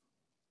ladies,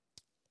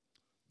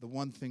 the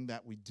one thing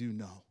that we do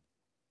know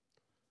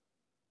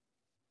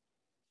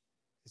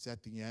is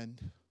at the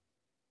end,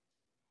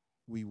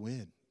 we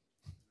win.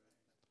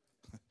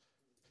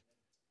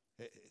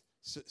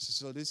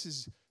 So this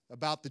is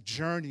about the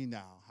journey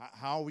now.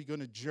 How are we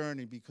going to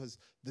journey? Because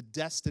the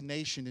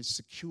destination is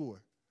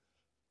secure.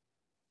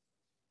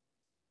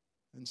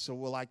 And so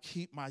will I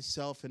keep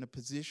myself in a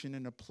position,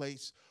 in a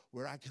place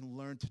where I can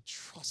learn to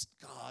trust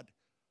God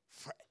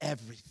for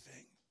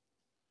everything?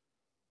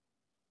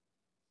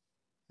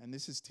 And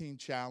this is Teen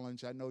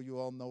Challenge. I know you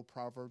all know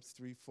Proverbs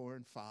 3, 4,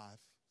 and 5.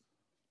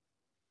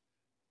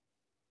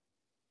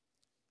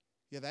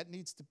 Yeah, that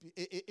needs to be,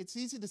 it's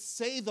easy to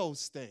say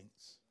those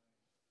things.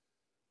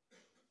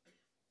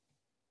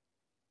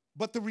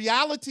 But the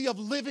reality of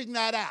living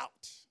that out,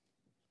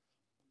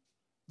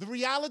 the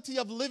reality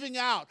of living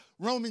out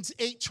Romans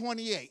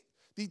 8:28,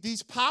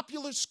 these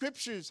popular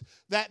scriptures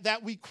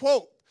that we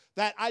quote,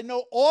 that I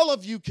know all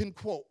of you can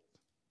quote,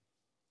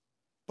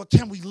 but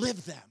can we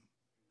live them?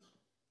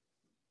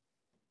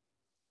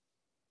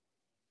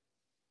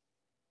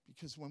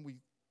 Because when we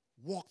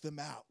walk them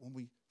out, when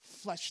we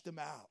flesh them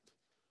out,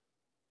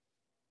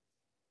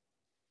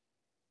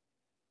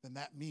 then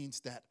that means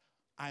that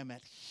I am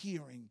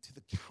adhering to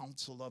the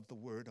counsel of the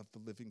word of the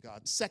living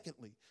God.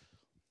 Secondly,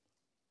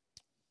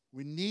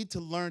 we need to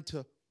learn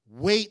to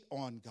wait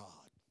on God.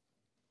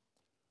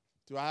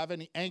 Do I have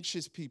any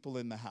anxious people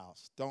in the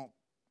house? Don't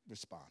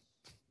respond.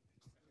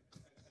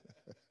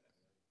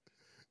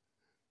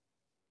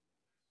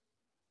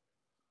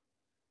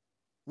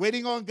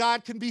 Waiting on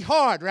God can be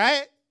hard,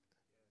 right?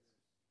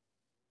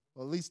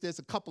 Well, at least there's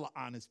a couple of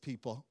honest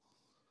people.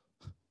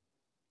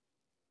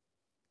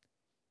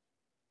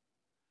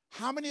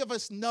 How many of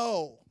us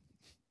know?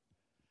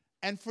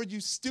 And for you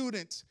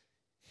students,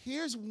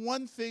 here's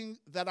one thing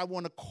that I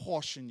want to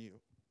caution you.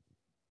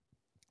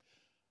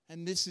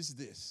 And this is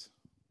this.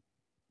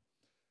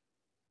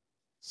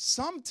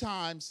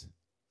 Sometimes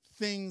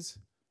things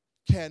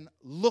can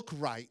look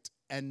right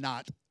and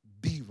not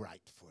be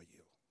right for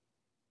you.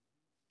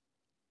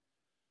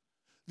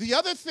 The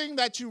other thing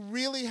that you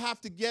really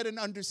have to get an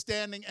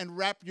understanding and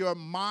wrap your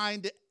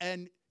mind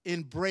and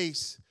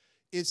embrace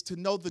is to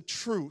know the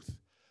truth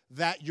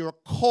that your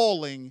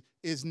calling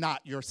is not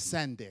your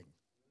sending.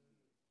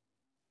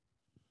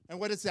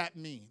 And what does that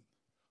mean?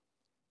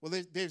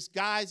 Well, there's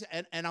guys,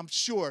 and I'm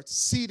sure,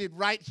 seated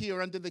right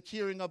here under the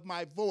hearing of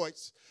my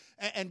voice,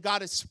 and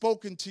God has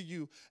spoken to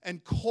you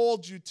and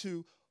called you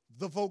to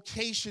the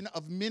vocation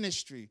of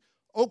ministry.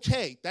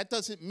 Okay, that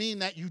doesn't mean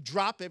that you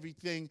drop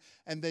everything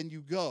and then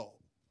you go.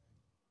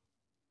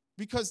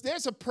 Because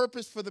there's a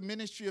purpose for the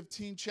ministry of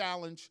Teen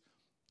Challenge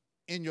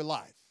in your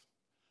life.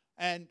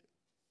 And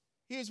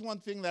here's one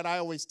thing that I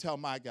always tell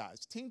my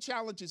guys. Teen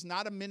Challenge is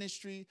not a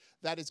ministry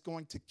that is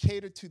going to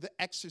cater to the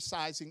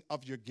exercising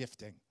of your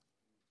gifting.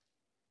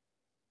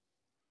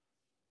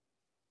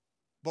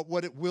 But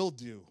what it will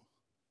do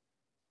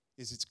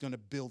is it's going to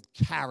build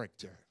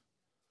character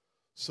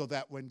so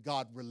that when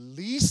God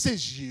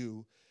releases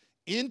you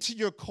into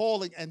your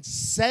calling and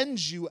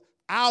sends you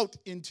out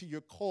into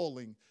your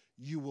calling,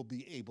 you will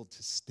be able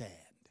to stand.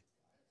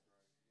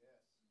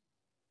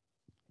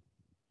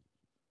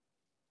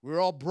 We're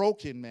all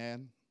broken,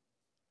 man.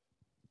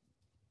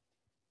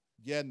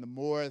 Again, the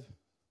more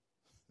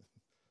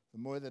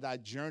that I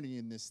journey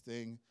in this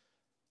thing,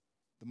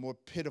 the more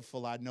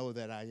pitiful I know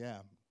that I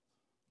am.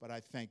 But I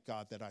thank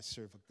God that I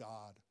serve a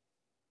God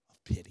of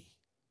pity.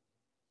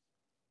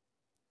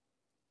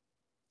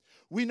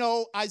 We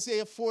know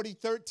Isaiah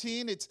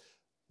 40:13, it's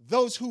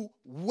those who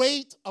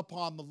wait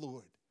upon the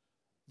Lord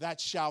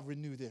that shall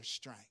renew their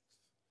strength.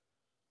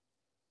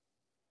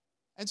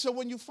 And so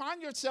when you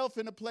find yourself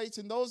in a place,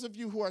 and those of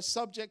you who are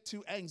subject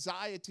to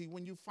anxiety,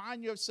 when you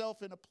find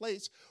yourself in a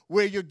place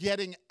where you're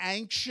getting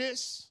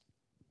anxious,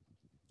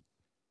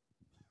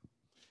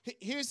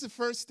 here's the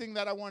first thing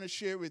that I want to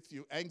share with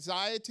you.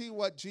 Anxiety,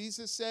 what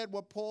Jesus said,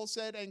 what Paul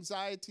said,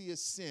 anxiety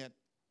is sin.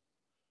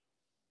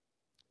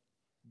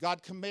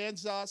 God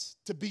commands us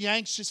to be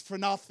anxious for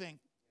nothing,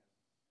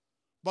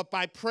 but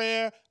by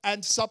prayer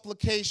and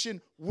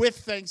supplication with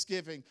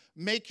thanksgiving,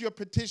 make your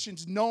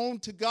petitions known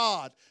to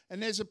God.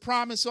 And there's a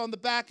promise on the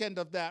back end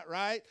of that,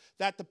 right?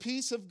 That the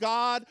peace of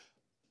God,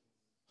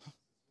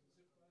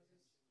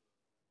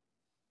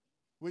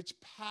 which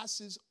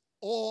passes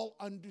all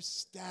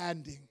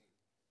understanding.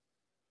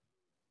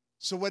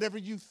 So whatever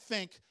you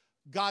think,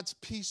 God's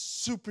peace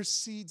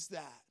supersedes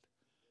that.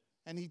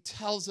 And he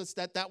tells us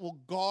that that will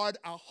guard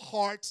our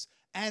hearts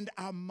and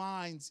our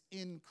minds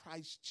in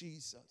Christ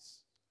Jesus.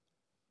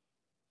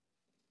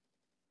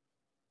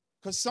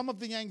 Because some of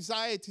the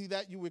anxiety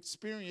that you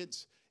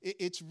experience,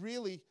 it's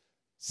really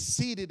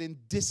seated in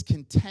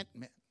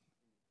discontentment.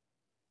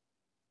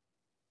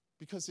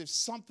 Because there's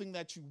something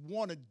that you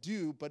want to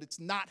do, but it's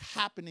not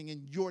happening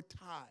in your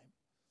time.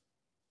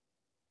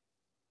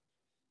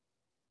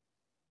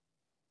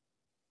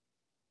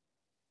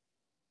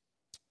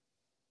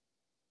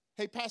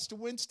 Hey, Pastor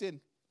Winston,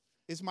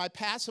 is my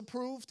pass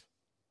approved?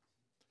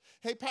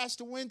 Hey,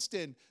 Pastor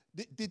Winston,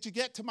 did you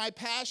get to my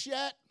pass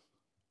yet?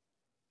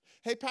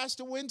 Hey,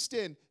 Pastor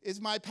Winston,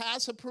 is my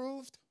pass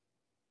approved?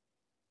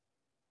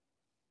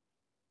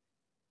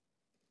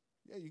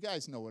 Yeah, you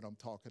guys know what I'm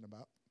talking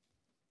about.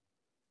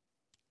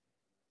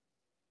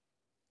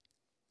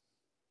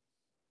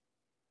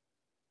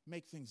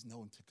 Make things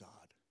known to God.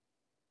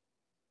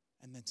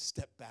 And then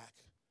step back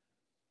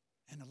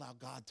and allow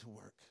God to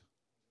work.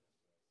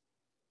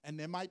 And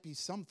there might be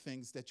some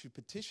things that you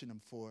petition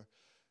him for.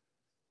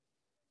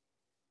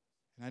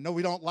 And I know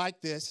we don't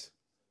like this,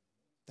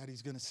 that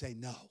he's going to say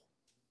no.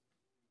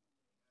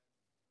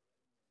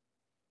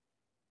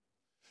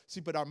 See,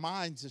 but our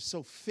minds are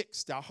so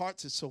fixed, our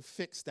hearts are so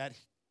fixed that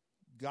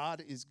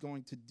God is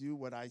going to do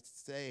what I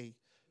say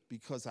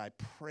because I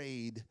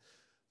prayed,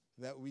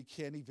 that we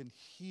can't even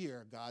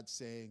hear God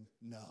saying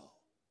no.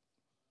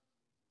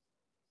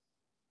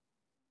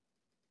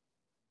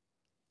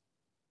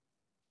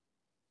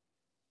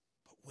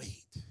 But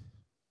wait.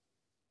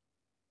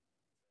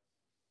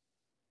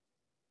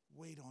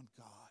 Wait on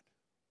God.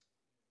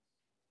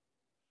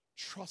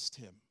 Trust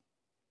him.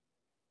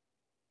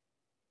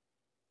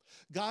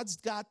 God's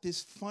got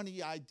this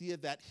funny idea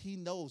that he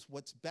knows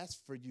what's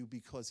best for you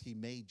because he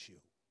made you.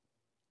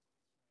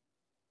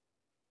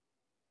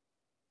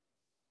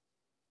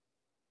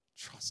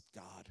 Trust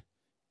God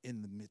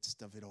in the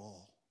midst of it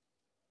all.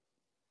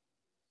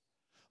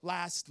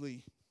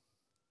 Lastly,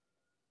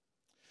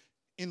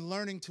 in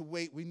learning to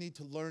wait, we need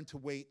to learn to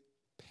wait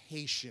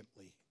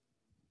patiently.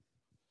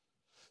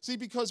 See,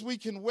 because we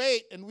can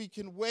wait, and we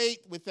can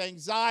wait with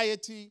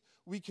anxiety,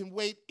 we can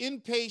wait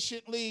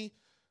impatiently.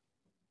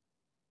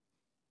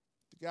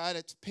 The guy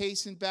that's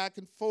pacing back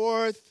and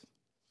forth.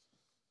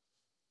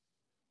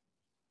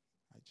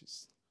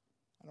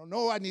 I don't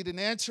know, I need an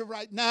answer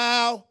right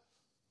now.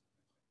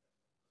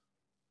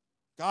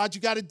 God,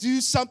 you got to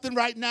do something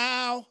right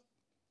now.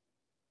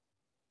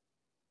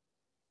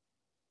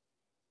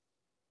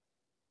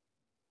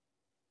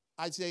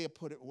 Isaiah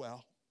put it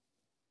well.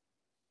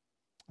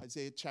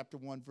 Isaiah chapter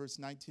 1, verse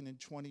 19 and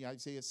 20,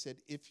 Isaiah said,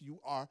 if you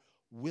are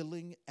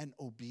willing and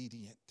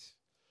obedient,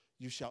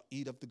 you shall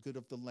eat of the good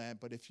of the land.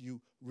 But if you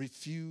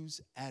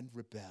refuse and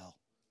rebel,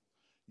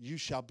 you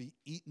shall be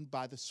eaten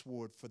by the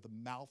sword, for the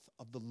mouth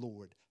of the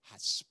Lord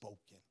has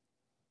spoken.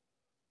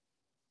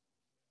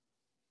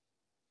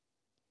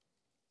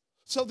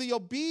 So the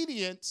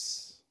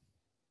obedience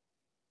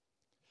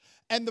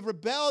and the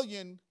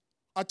rebellion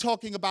are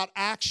talking about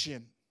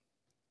action.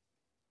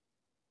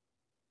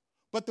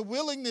 But the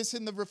willingness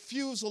and the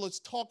refusal is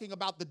talking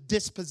about the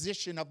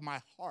disposition of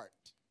my heart.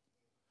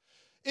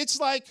 It's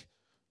like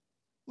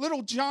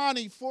little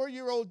Johnny,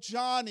 4-year-old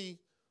Johnny,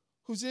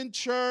 who's in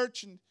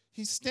church and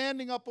he's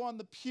standing up on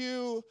the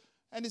pew,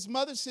 and his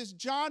mother says,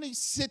 Johnny,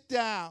 sit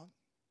down.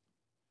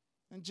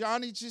 And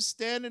Johnny's just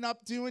standing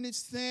up doing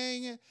his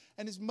thing,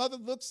 and his mother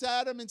looks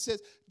at him and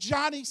says,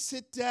 Johnny,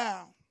 sit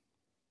down.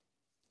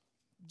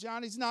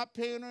 Johnny's not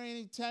paying her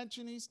any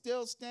attention. He's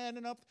still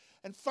standing up.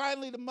 And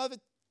finally the mother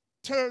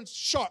turns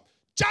sharp.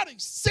 Johnny,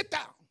 sit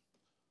down.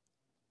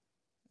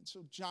 And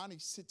so Johnny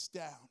sits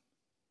down.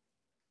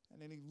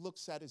 And then he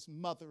looks at his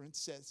mother and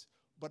says,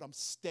 but I'm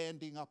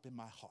standing up in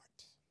my heart.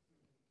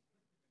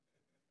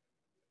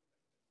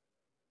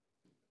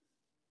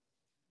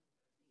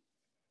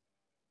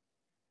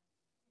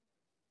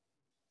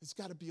 There's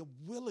got to be a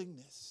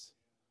willingness.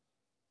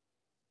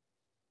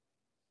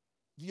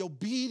 The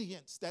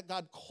obedience that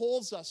God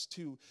calls us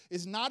to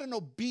is not an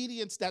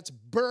obedience that's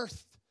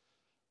birthed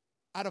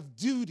out of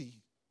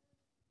duty.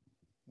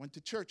 Went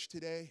to church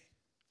today,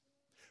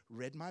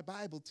 read my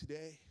Bible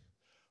today,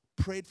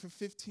 prayed for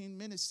 15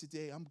 minutes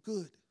today, I'm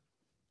good.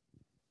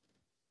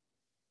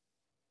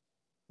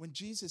 When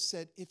Jesus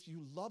said, if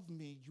you love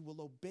me, you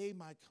will obey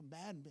my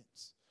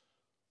commandments.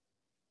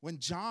 When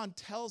John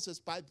tells us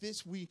by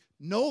this we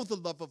know the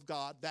love of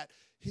God, that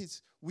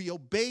we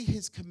obey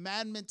his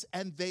commandments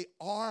and they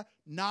are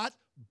not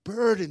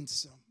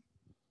burdensome.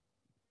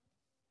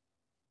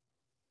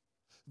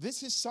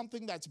 This is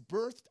something that's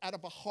birthed out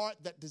of a heart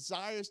that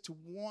desires to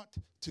want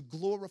to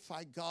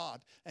glorify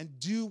God and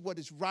do what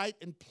is right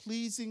and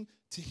pleasing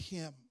to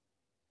him.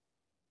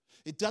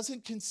 It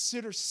doesn't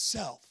consider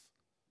self.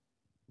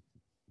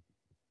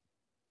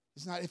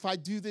 It's not, if I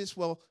do this,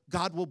 well,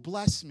 God will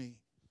bless me.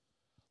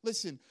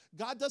 Listen,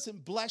 God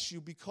doesn't bless you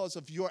because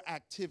of your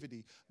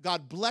activity.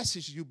 God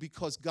blesses you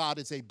because God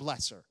is a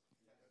blesser.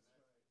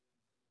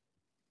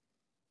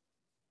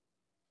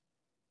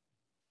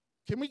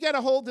 Can we get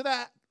a hold of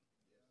that?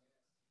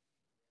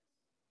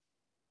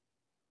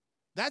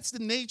 That's the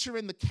nature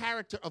and the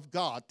character of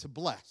God, to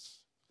bless.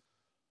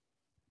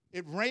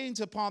 It rains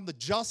upon the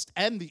just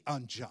and the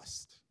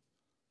unjust.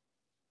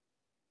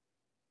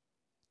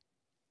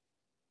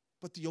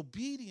 But the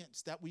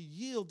obedience that we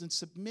yield and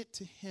submit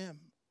to him,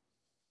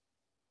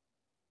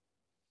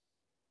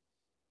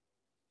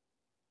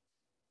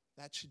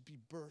 that should be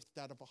birthed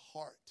out of a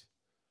heart.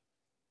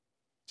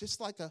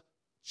 Just like a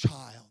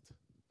child.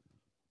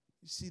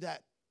 You see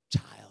that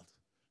child?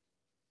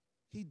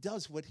 He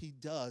does what he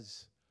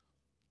does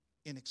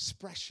in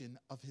expression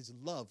of his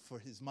love for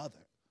his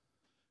mother.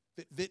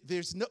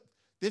 There's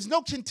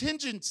no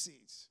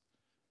contingencies.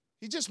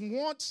 He just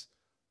wants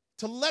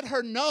to let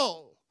her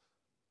know,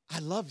 I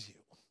love you.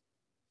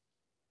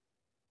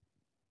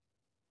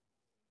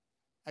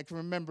 I can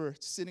remember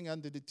sitting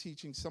under the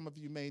teaching, some of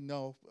you may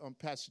know,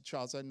 Pastor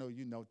Charles, I know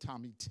you know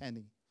Tommy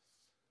Tenney.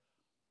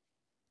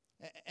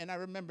 And I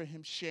remember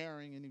him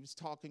sharing, and he was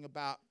talking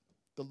about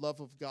the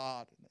love of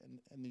God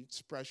and the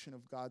expression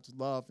of God's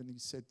love. And he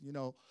said, you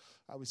know,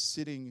 he was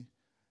sitting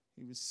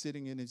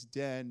in his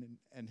den,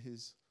 and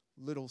his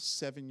little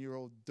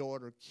 7-year-old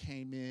daughter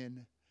came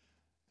in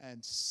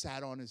and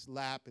sat on his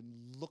lap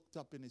and looked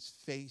up in his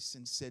face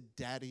and said,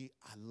 Daddy,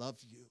 I love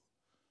you.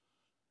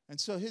 And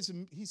so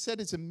he said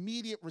his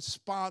immediate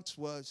response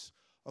was,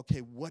 okay,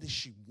 what does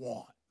she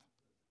want?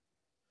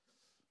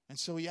 And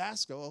so he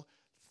asked her, oh,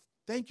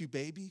 thank you,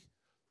 baby.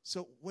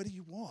 So what do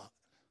you want?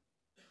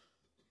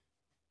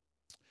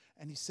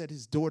 And he said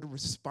his daughter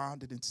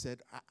responded and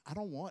said, I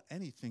don't want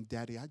anything,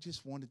 Daddy. I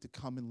just wanted to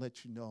come and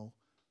let you know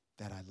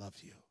that I love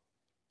you.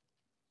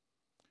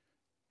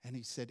 And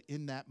he said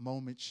in that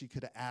moment she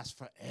could have asked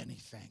for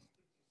anything,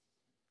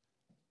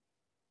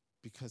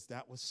 because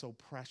that was so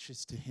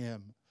precious to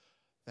him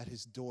that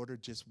his daughter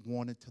just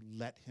wanted to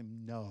let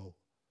him know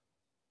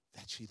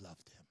that she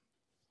loved him.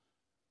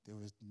 There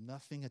was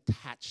nothing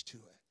attached to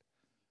it.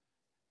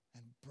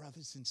 And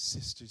brothers and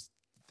sisters,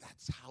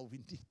 that's how we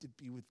need to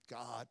be with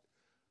God.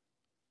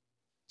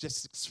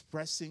 Just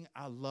expressing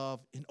our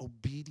love in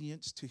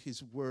obedience to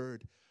his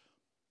word,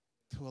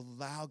 to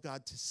allow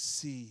God to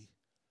see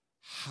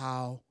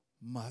how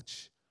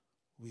much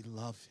we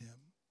love him.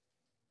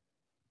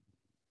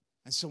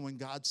 And so when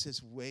God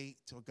says wait,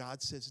 or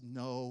God says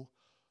no,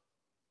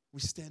 we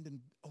stand in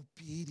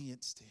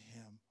obedience to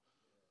him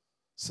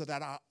so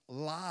that our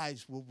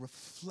lives will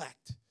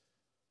reflect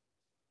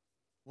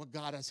what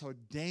God has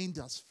ordained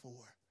us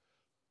for,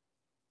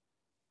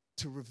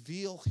 to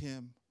reveal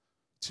him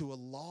to a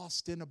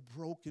lost and a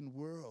broken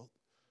world.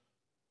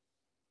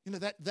 You know,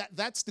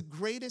 that's the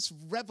greatest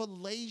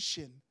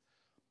revelation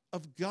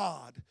of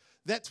God.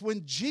 That's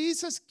when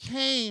Jesus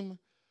came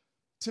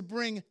to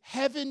bring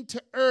heaven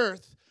to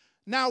earth.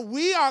 Now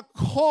we are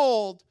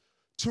called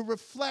to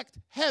reflect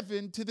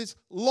heaven to this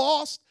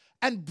lost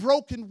and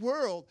broken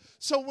world.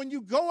 So when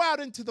you go out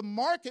into the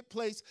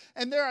marketplace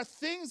and there are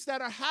things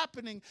that are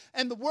happening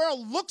and the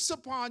world looks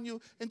upon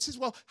you and says,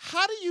 well,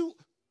 how do you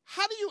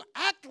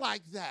act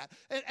like that?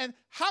 And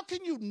how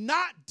can you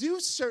not do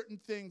certain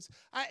things?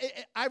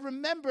 I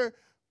remember,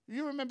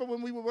 you remember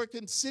when we were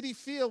working Citi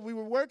Field, we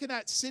were working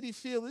at Citi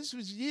Field, this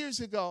was years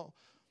ago.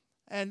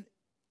 And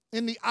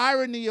in the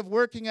irony of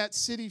working at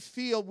Citi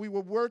Field, we were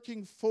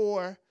working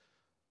for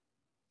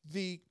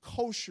the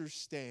kosher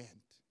stand.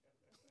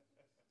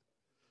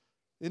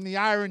 In the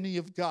irony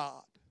of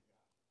God.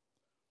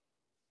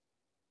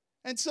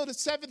 And so the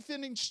 7th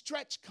inning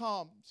stretch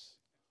comes.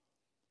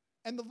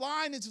 And the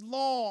line is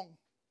long.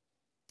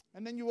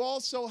 And then you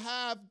also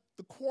have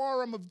the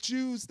quorum of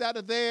Jews that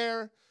are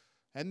there.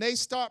 And they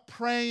start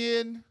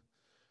praying.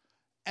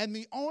 And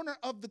the owner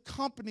of the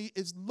company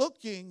is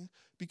looking,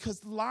 because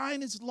the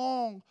line is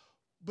long.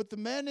 But the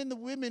men and the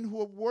women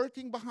who are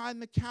working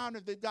behind the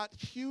counter, they've got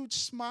huge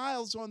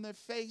smiles on their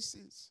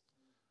faces.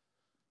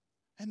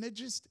 And they're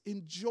just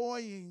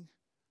enjoying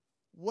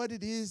what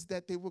it is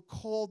that they were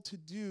called to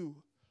do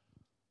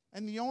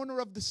And the owner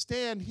of the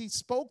stand, he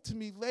spoke to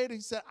me later.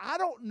 He said, I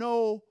don't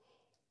know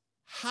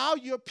how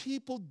your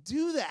people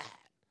do that.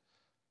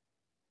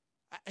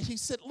 He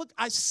said, look,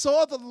 I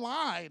saw the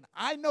line.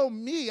 I know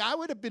me. I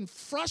would have been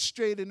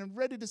frustrated and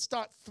ready to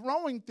start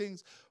throwing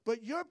things.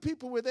 But your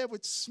people were there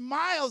with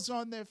smiles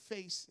on their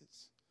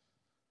faces.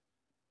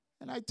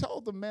 And I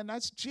told them, man,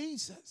 that's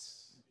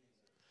Jesus.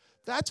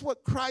 That's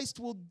what Christ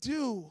will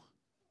do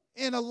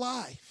in a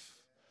life.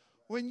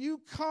 When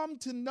you come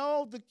to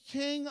know the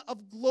King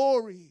of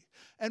glory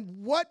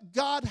and what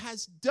God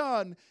has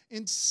done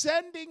in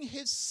sending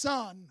his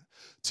Son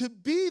to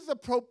be the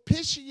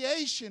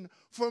propitiation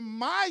for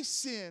my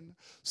sin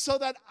so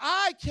that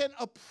I can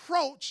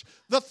approach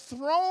the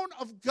throne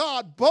of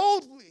God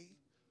boldly,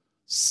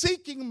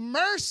 seeking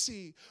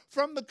mercy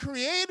from the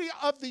creator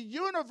of the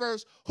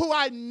universe, who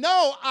I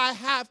know I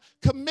have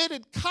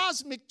committed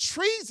cosmic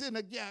treason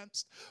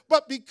against.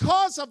 But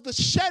because of the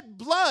shed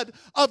blood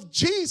of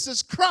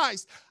Jesus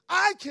Christ,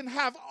 I can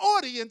have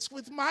audience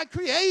with my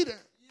creator.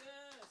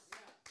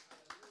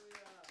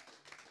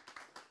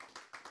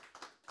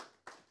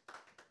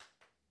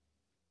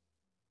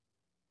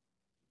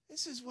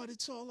 This is what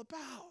it's all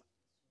about.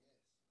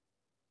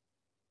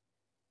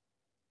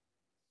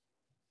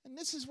 And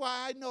this is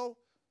why I know,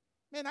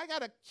 man, I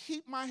got to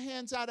keep my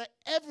hands out of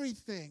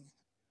everything.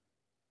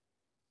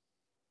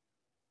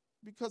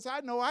 Because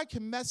I know I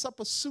can mess up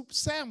a soup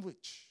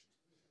sandwich.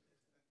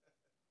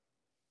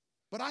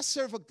 But I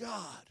serve a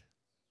God.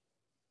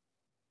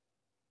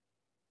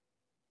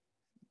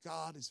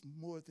 God is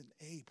more than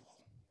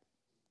able.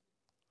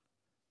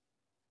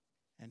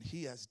 And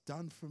he has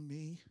done for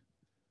me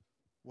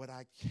what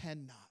I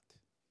cannot,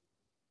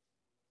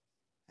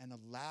 and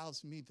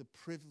allows me the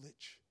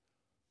privilege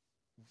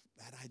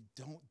that I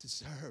don't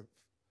deserve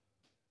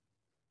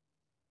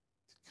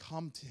to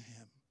come to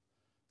him,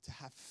 to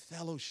have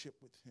fellowship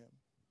with him,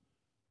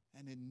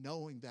 and in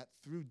knowing that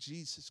through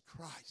Jesus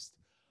Christ,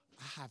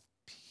 I have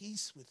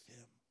peace with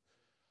him.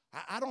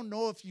 I don't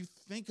know if you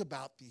think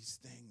about these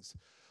things,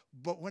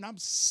 but when I'm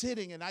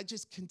sitting and I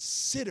just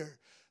consider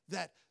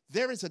that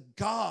there is a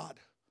God,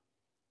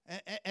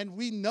 and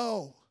we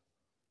know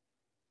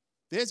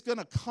there's going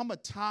to come a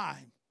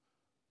time,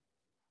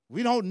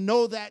 we don't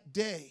know that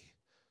day,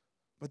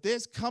 but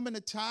there's coming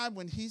a time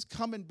when he's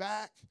coming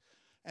back.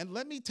 And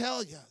let me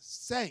tell you,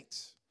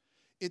 saints,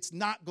 it's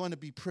not going to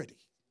be pretty.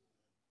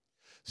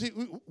 See,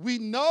 we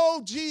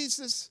know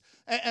Jesus,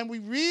 and we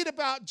read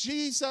about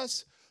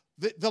Jesus,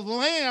 the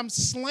lamb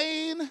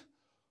slain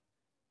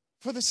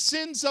for the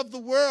sins of the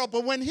world.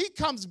 But when he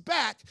comes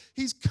back,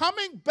 he's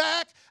coming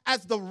back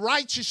as the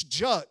righteous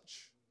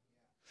judge.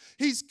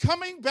 He's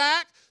coming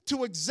back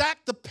to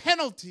exact the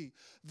penalty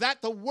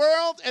that the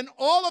world and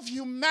all of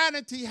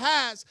humanity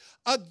has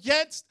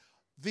against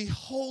the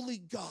holy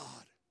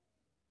God.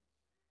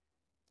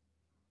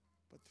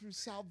 But through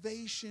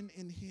salvation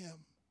in him,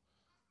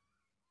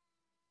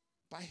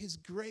 by his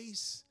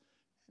grace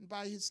and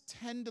by his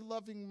tender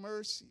loving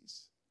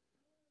mercies,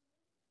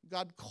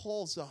 God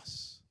calls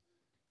us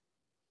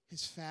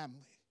his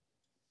family.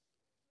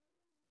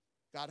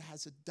 God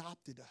has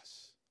adopted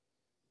us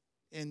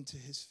into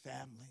his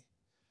family.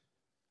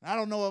 I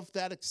don't know if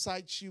that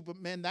excites you,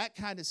 but man, that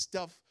kind of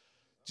stuff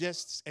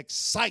just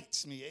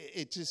excites me.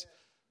 It just,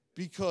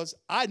 because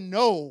I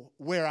know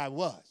where I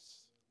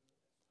was.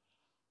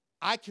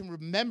 I can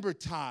remember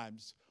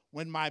times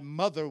when my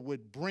mother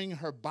would bring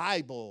her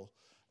Bible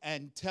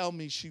and tell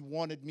me she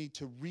wanted me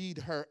to read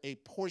her a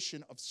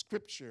portion of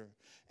scripture,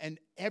 and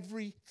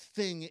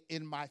everything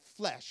in my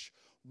flesh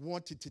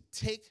wanted to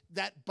take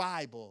that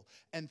Bible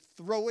and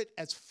throw it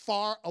as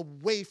far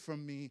away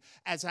from me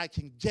as I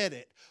can get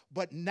it.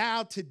 But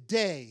now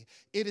today,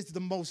 it is the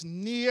most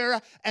near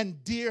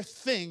and dear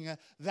thing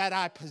that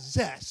I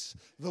possess,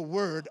 the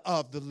word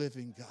of the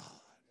living God.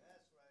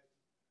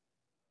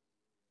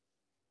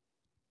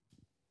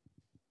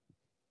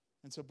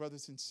 And so,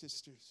 brothers and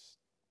sisters,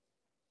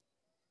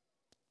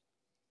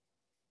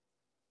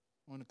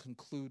 I want to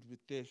conclude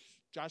with this.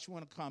 Josh, you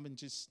want to come and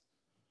just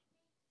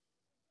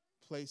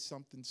play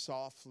something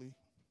softly?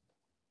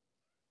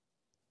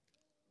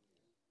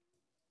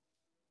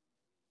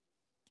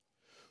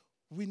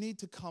 We need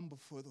to come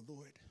before the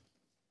Lord.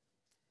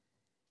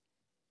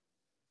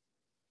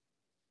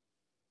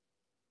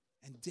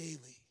 And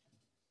daily.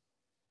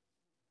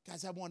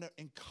 Guys, I want to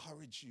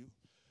encourage you,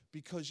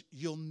 because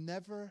you'll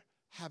never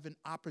have an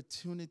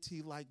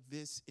opportunity like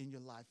this in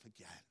your life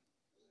again.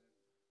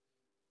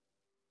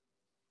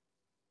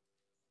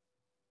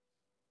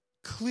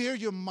 Clear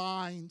your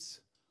minds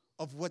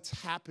of what's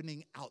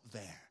happening out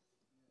there.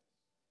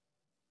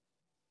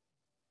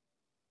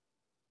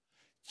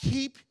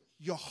 Keep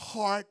your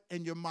heart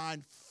and your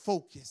mind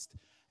focused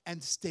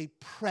and stay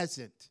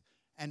present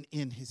and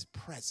in his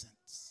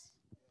presence.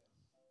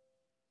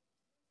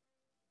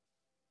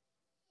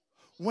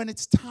 When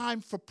it's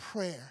time for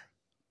prayer,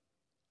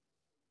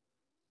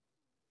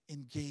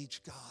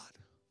 engage God.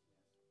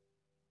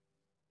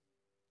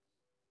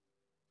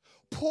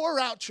 Pour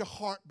out your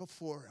heart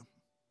before him.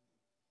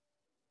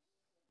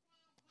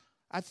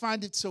 I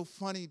find it so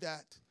funny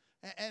that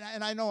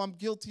And I know I'm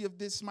guilty of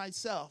this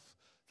myself,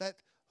 that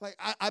like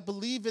I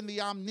believe in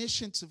the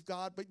omniscience of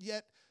God, but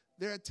yet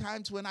there are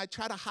times when I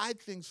try to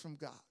hide things from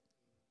God.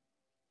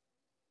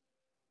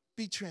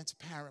 Be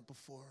transparent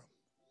before him.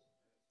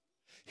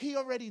 He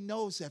already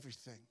knows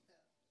everything.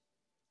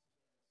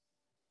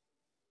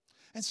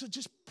 And so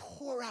just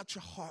pour out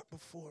your heart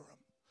before him.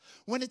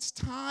 When it's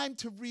time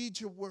to read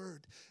your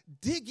word,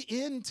 dig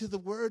into the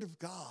word of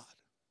God.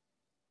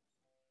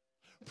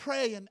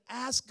 Pray and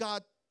ask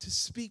God to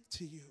speak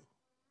to you.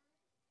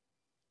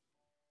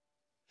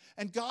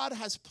 And God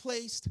has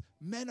placed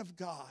men of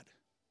God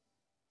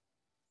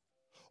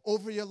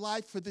over your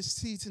life for this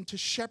season to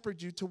shepherd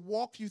you, to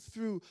walk you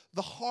through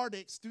the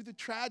heartaches, through the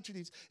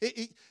tragedies.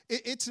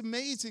 It's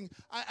amazing.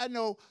 I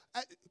know,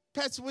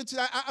 Pastor Winston,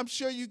 I'm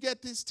sure you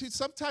get this too.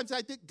 Sometimes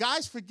I think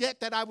guys forget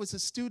that I was a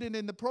student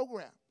in the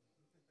program.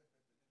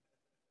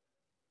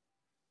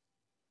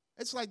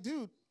 It's like,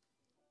 dude,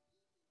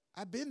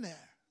 I've been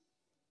there.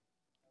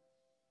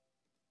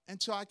 And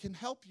so I can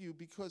help you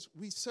because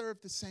we serve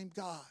the same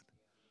God.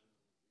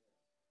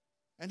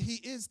 And he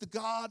is the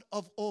God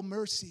of all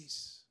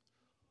mercies,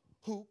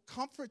 who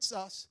comforts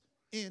us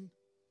in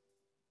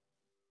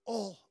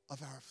all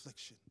of our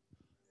affliction,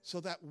 so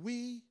that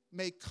we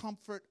may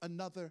comfort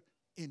another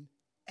in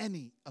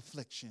any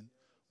affliction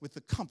with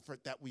the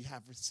comfort that we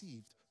have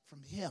received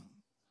from him.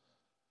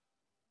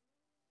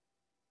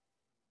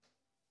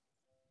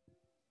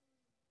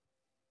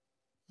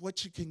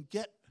 What you can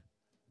get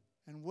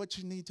and what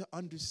you need to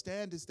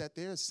understand is that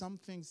there are some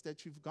things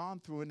that you've gone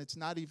through, and it's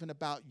not even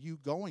about you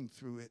going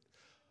through it,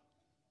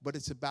 but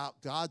it's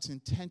about God's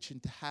intention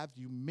to have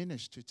you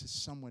minister to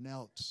someone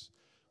else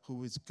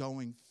who is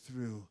going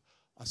through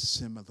a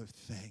similar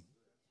thing.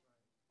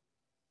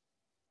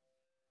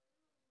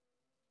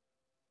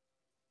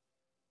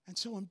 And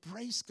so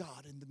embrace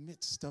God in the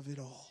midst of it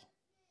all.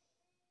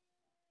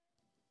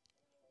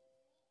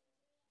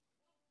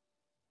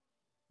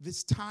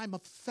 This time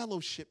of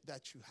fellowship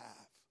that you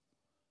have.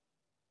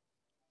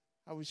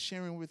 I was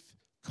sharing with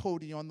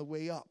Cody on the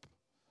way up.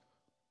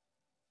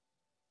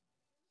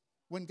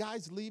 When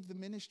guys leave the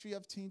ministry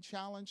of Teen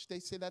Challenge, they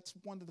say that's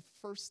one of the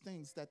first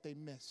things that they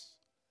miss,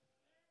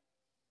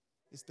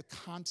 is the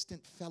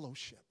constant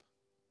fellowship.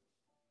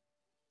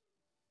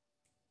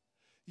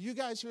 You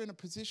guys are in a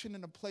position,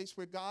 in a place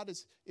where God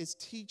is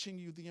teaching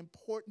you the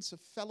importance of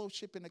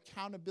fellowship and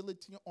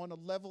accountability on a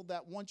level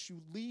that once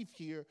you leave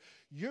here,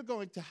 you're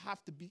going to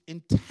have to be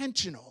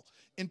intentional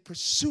in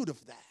pursuit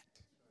of that.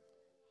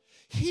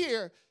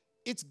 Here,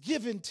 it's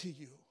given to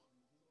you.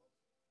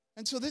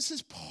 And so this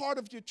is part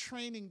of your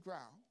training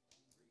ground.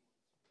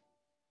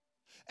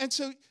 And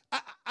so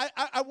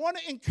I want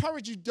to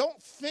encourage you,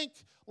 don't think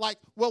like,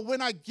 well,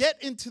 when I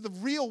get into the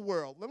real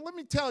world, let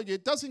me tell you,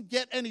 it doesn't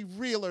get any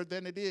realer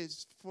than it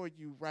is for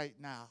you right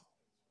now.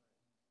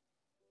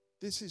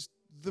 This is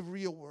the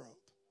real world.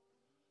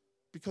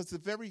 Because the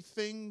very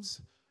things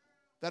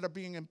that are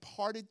being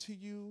imparted to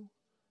you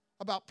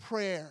about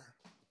prayer,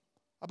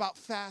 about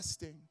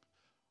fasting,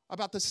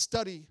 about the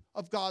study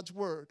of God's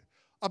word,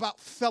 about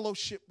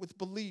fellowship with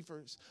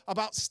believers,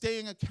 about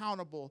staying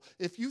accountable.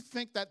 If you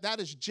think that that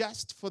is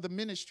just for the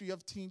ministry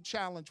of Teen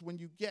Challenge, when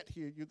you get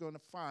here, you're going to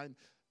find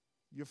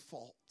your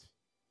fault.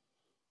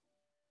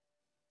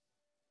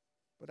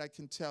 But I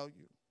can tell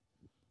you,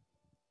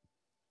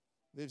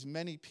 there's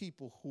many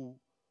people who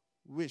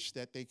wish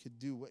that they could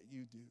do what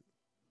you do.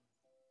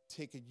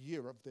 Take a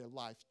year of their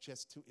life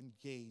just to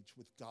engage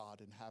with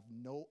God and have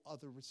no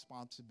other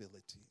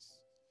responsibilities.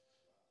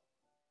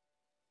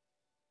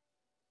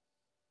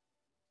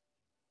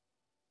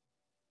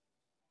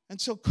 And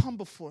so come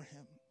before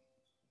him.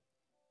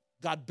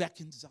 God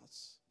beckons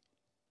us.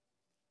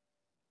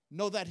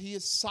 Know that he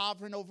is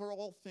sovereign over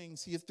all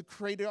things. He is the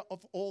creator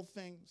of all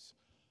things.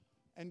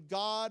 And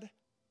God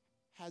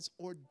has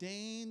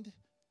ordained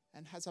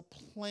and has a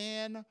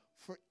plan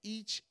for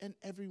each and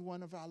every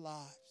one of our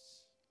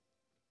lives.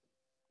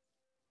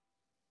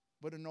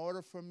 But in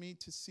order for me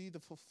to see the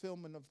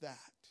fulfillment of that,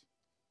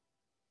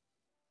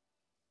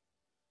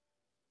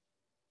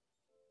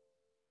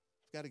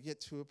 I've got to get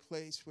to a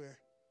place where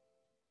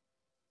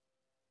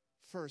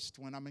first,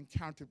 when I'm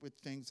encountered with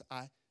things,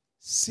 I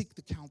seek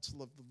the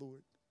counsel of the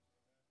Lord.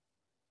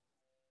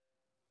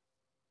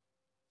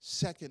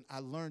 Second, I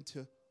learn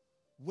to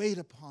wait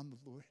upon the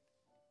Lord.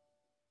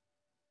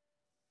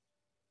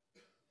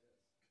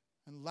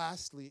 And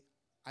lastly,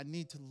 I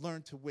need to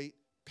learn to wait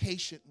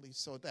patiently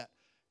so that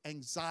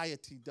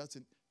anxiety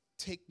doesn't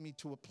take me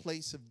to a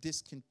place of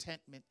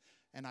discontentment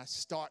and I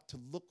start to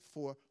look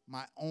for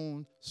my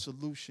own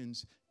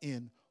solutions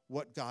in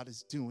what God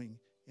is doing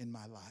in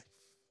my life.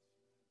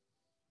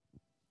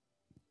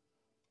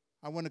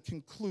 I want to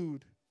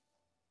conclude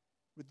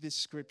with this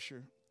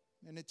scripture,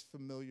 and it's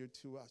familiar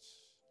to us.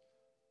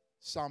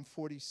 Psalm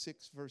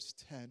 46, verse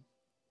 10.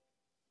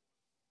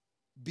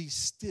 Be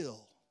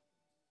still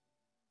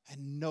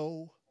and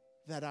know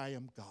that I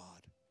am God.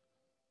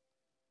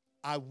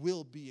 I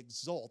will be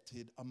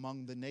exalted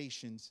among the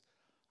nations.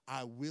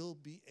 I will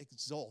be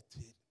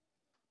exalted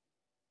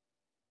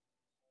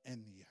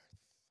in the earth.